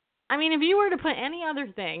 Seriously. I mean, if you were to put any other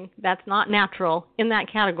thing that's not natural in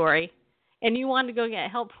that category and you wanted to go get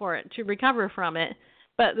help for it to recover from it,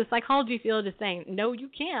 but the psychology field is saying, no, you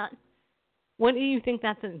can't, wouldn't you think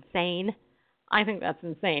that's insane? I think that's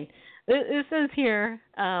insane. It says here,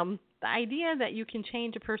 the idea that you can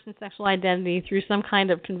change a person's sexual identity through some kind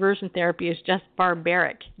of conversion therapy is just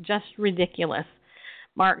barbaric, just ridiculous.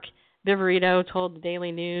 Mark Viverito told the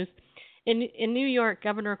Daily News. In New York,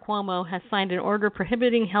 Governor Cuomo has signed an order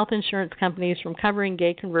prohibiting health insurance companies from covering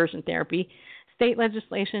gay conversion therapy. State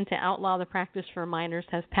legislation to outlaw the practice for minors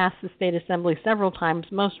has passed the state assembly several times,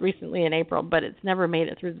 most recently in April, but it's never made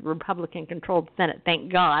it through the Republican-controlled Senate,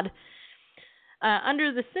 thank God.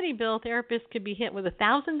 Under the city bill, therapists could be hit with a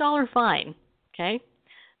 $1,000 fine, okay,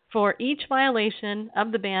 for each violation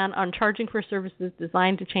of the ban on charging for services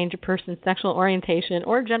designed to change a person's sexual orientation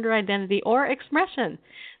or gender identity or expression.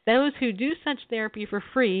 Those who do such therapy for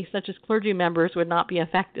free, such as clergy members, would not be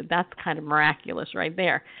affected. That's kind of miraculous right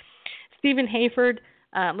there. Stephen Hayford,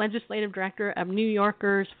 legislative director of New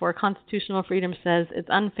Yorkers for Constitutional Freedom, says it's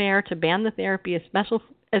unfair to ban the therapy,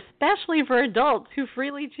 especially for adults who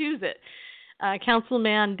freely choose it.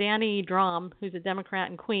 Councilman Danny Drum, who's a Democrat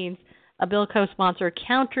in Queens, a bill co-sponsor,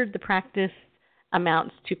 countered the practice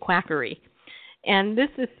amounts to quackery. And this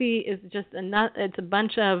is just it's a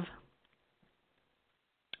bunch of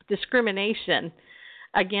discrimination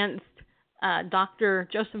against Dr.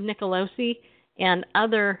 Joseph Nicolosi and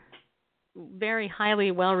other very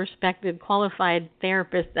highly well-respected, qualified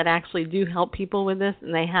therapists that actually do help people with this,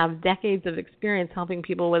 and they have decades of experience helping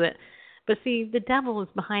people with it. But see, the devil is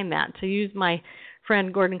behind that. To use my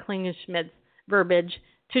friend Gordon Klingenschmidt's verbiage,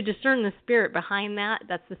 to discern the spirit behind that,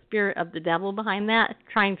 that's the spirit of the devil behind that,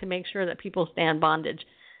 trying to make sure that people stay in bondage.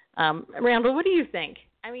 Randall, what do you think?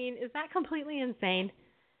 I mean, is that completely insane?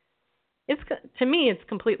 To me, it's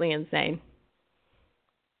completely insane.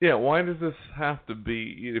 Yeah, why does this have to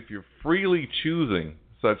be, if you're freely choosing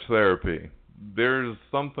such therapy, there's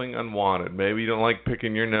something unwanted. Maybe you don't like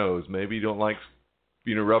picking your nose. Maybe you don't like,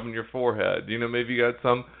 rubbing your forehead. Maybe you got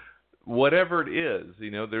some, whatever it is,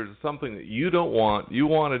 there's something that you don't want. You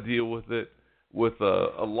want to deal with it with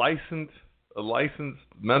a licensed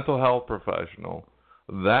mental health professional.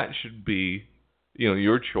 That should be,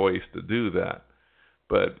 your choice to do that.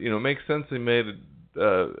 But, it makes sense they made it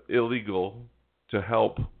illegal to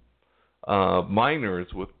help minors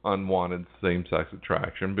with unwanted same-sex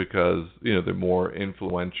attraction because, they're more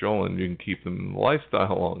influential and you can keep them in the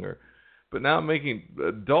lifestyle longer. But now making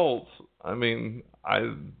adults, I mean, I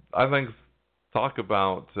think, talk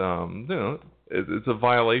about, it's a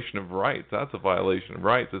violation of rights. That's a violation of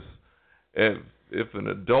rights. If an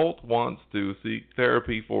adult wants to seek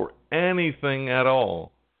therapy for anything at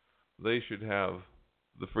all, they should have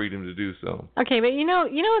the freedom to do so. Okay, but you know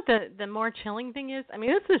what the more chilling thing is? I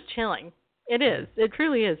mean, this is chilling. It is. It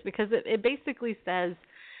truly is, because it basically says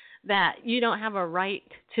that you don't have a right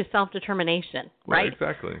to self-determination, right?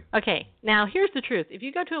 Exactly. Okay, now here's the truth. If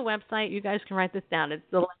you go to a website, you guys can write this down. It's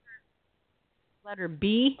the letter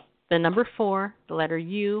B, the number 4, the letter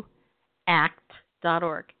U,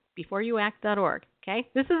 act.org. beforeyouact.org, okay?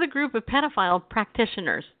 This is a group of pedophile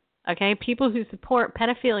practitioners, okay? People who support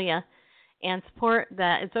pedophilia and support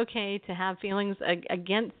that it's okay to have feelings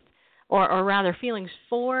against, or rather feelings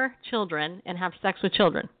for children and have sex with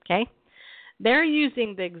children, okay? They're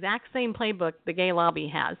using the exact same playbook the gay lobby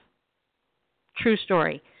has. True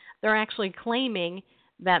story. They're actually claiming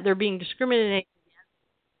that they're being discriminated against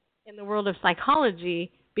in the world of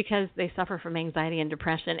psychology because they suffer from anxiety and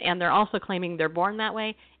depression, and they're also claiming they're born that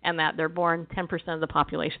way and that they're born 10% of the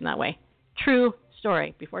population that way. True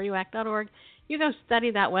story. beforeyouact.org. You go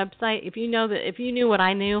study that website. If you knew what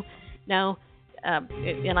I knew,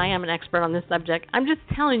 and I am an expert on this subject, I'm just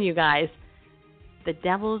telling you guys, the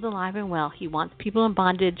devil is alive and well. He wants people in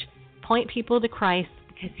bondage. Point people to Christ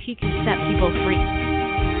because he can set people free.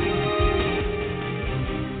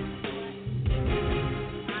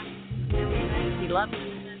 He loves you.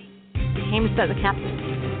 He came to set the captives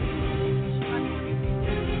free.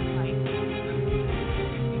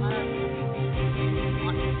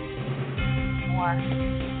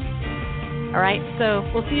 All right, so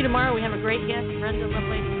we'll see you tomorrow. We have a great guest, Brenda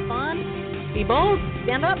Lovelace Fawn. Be bold,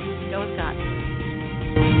 stand up, go with God.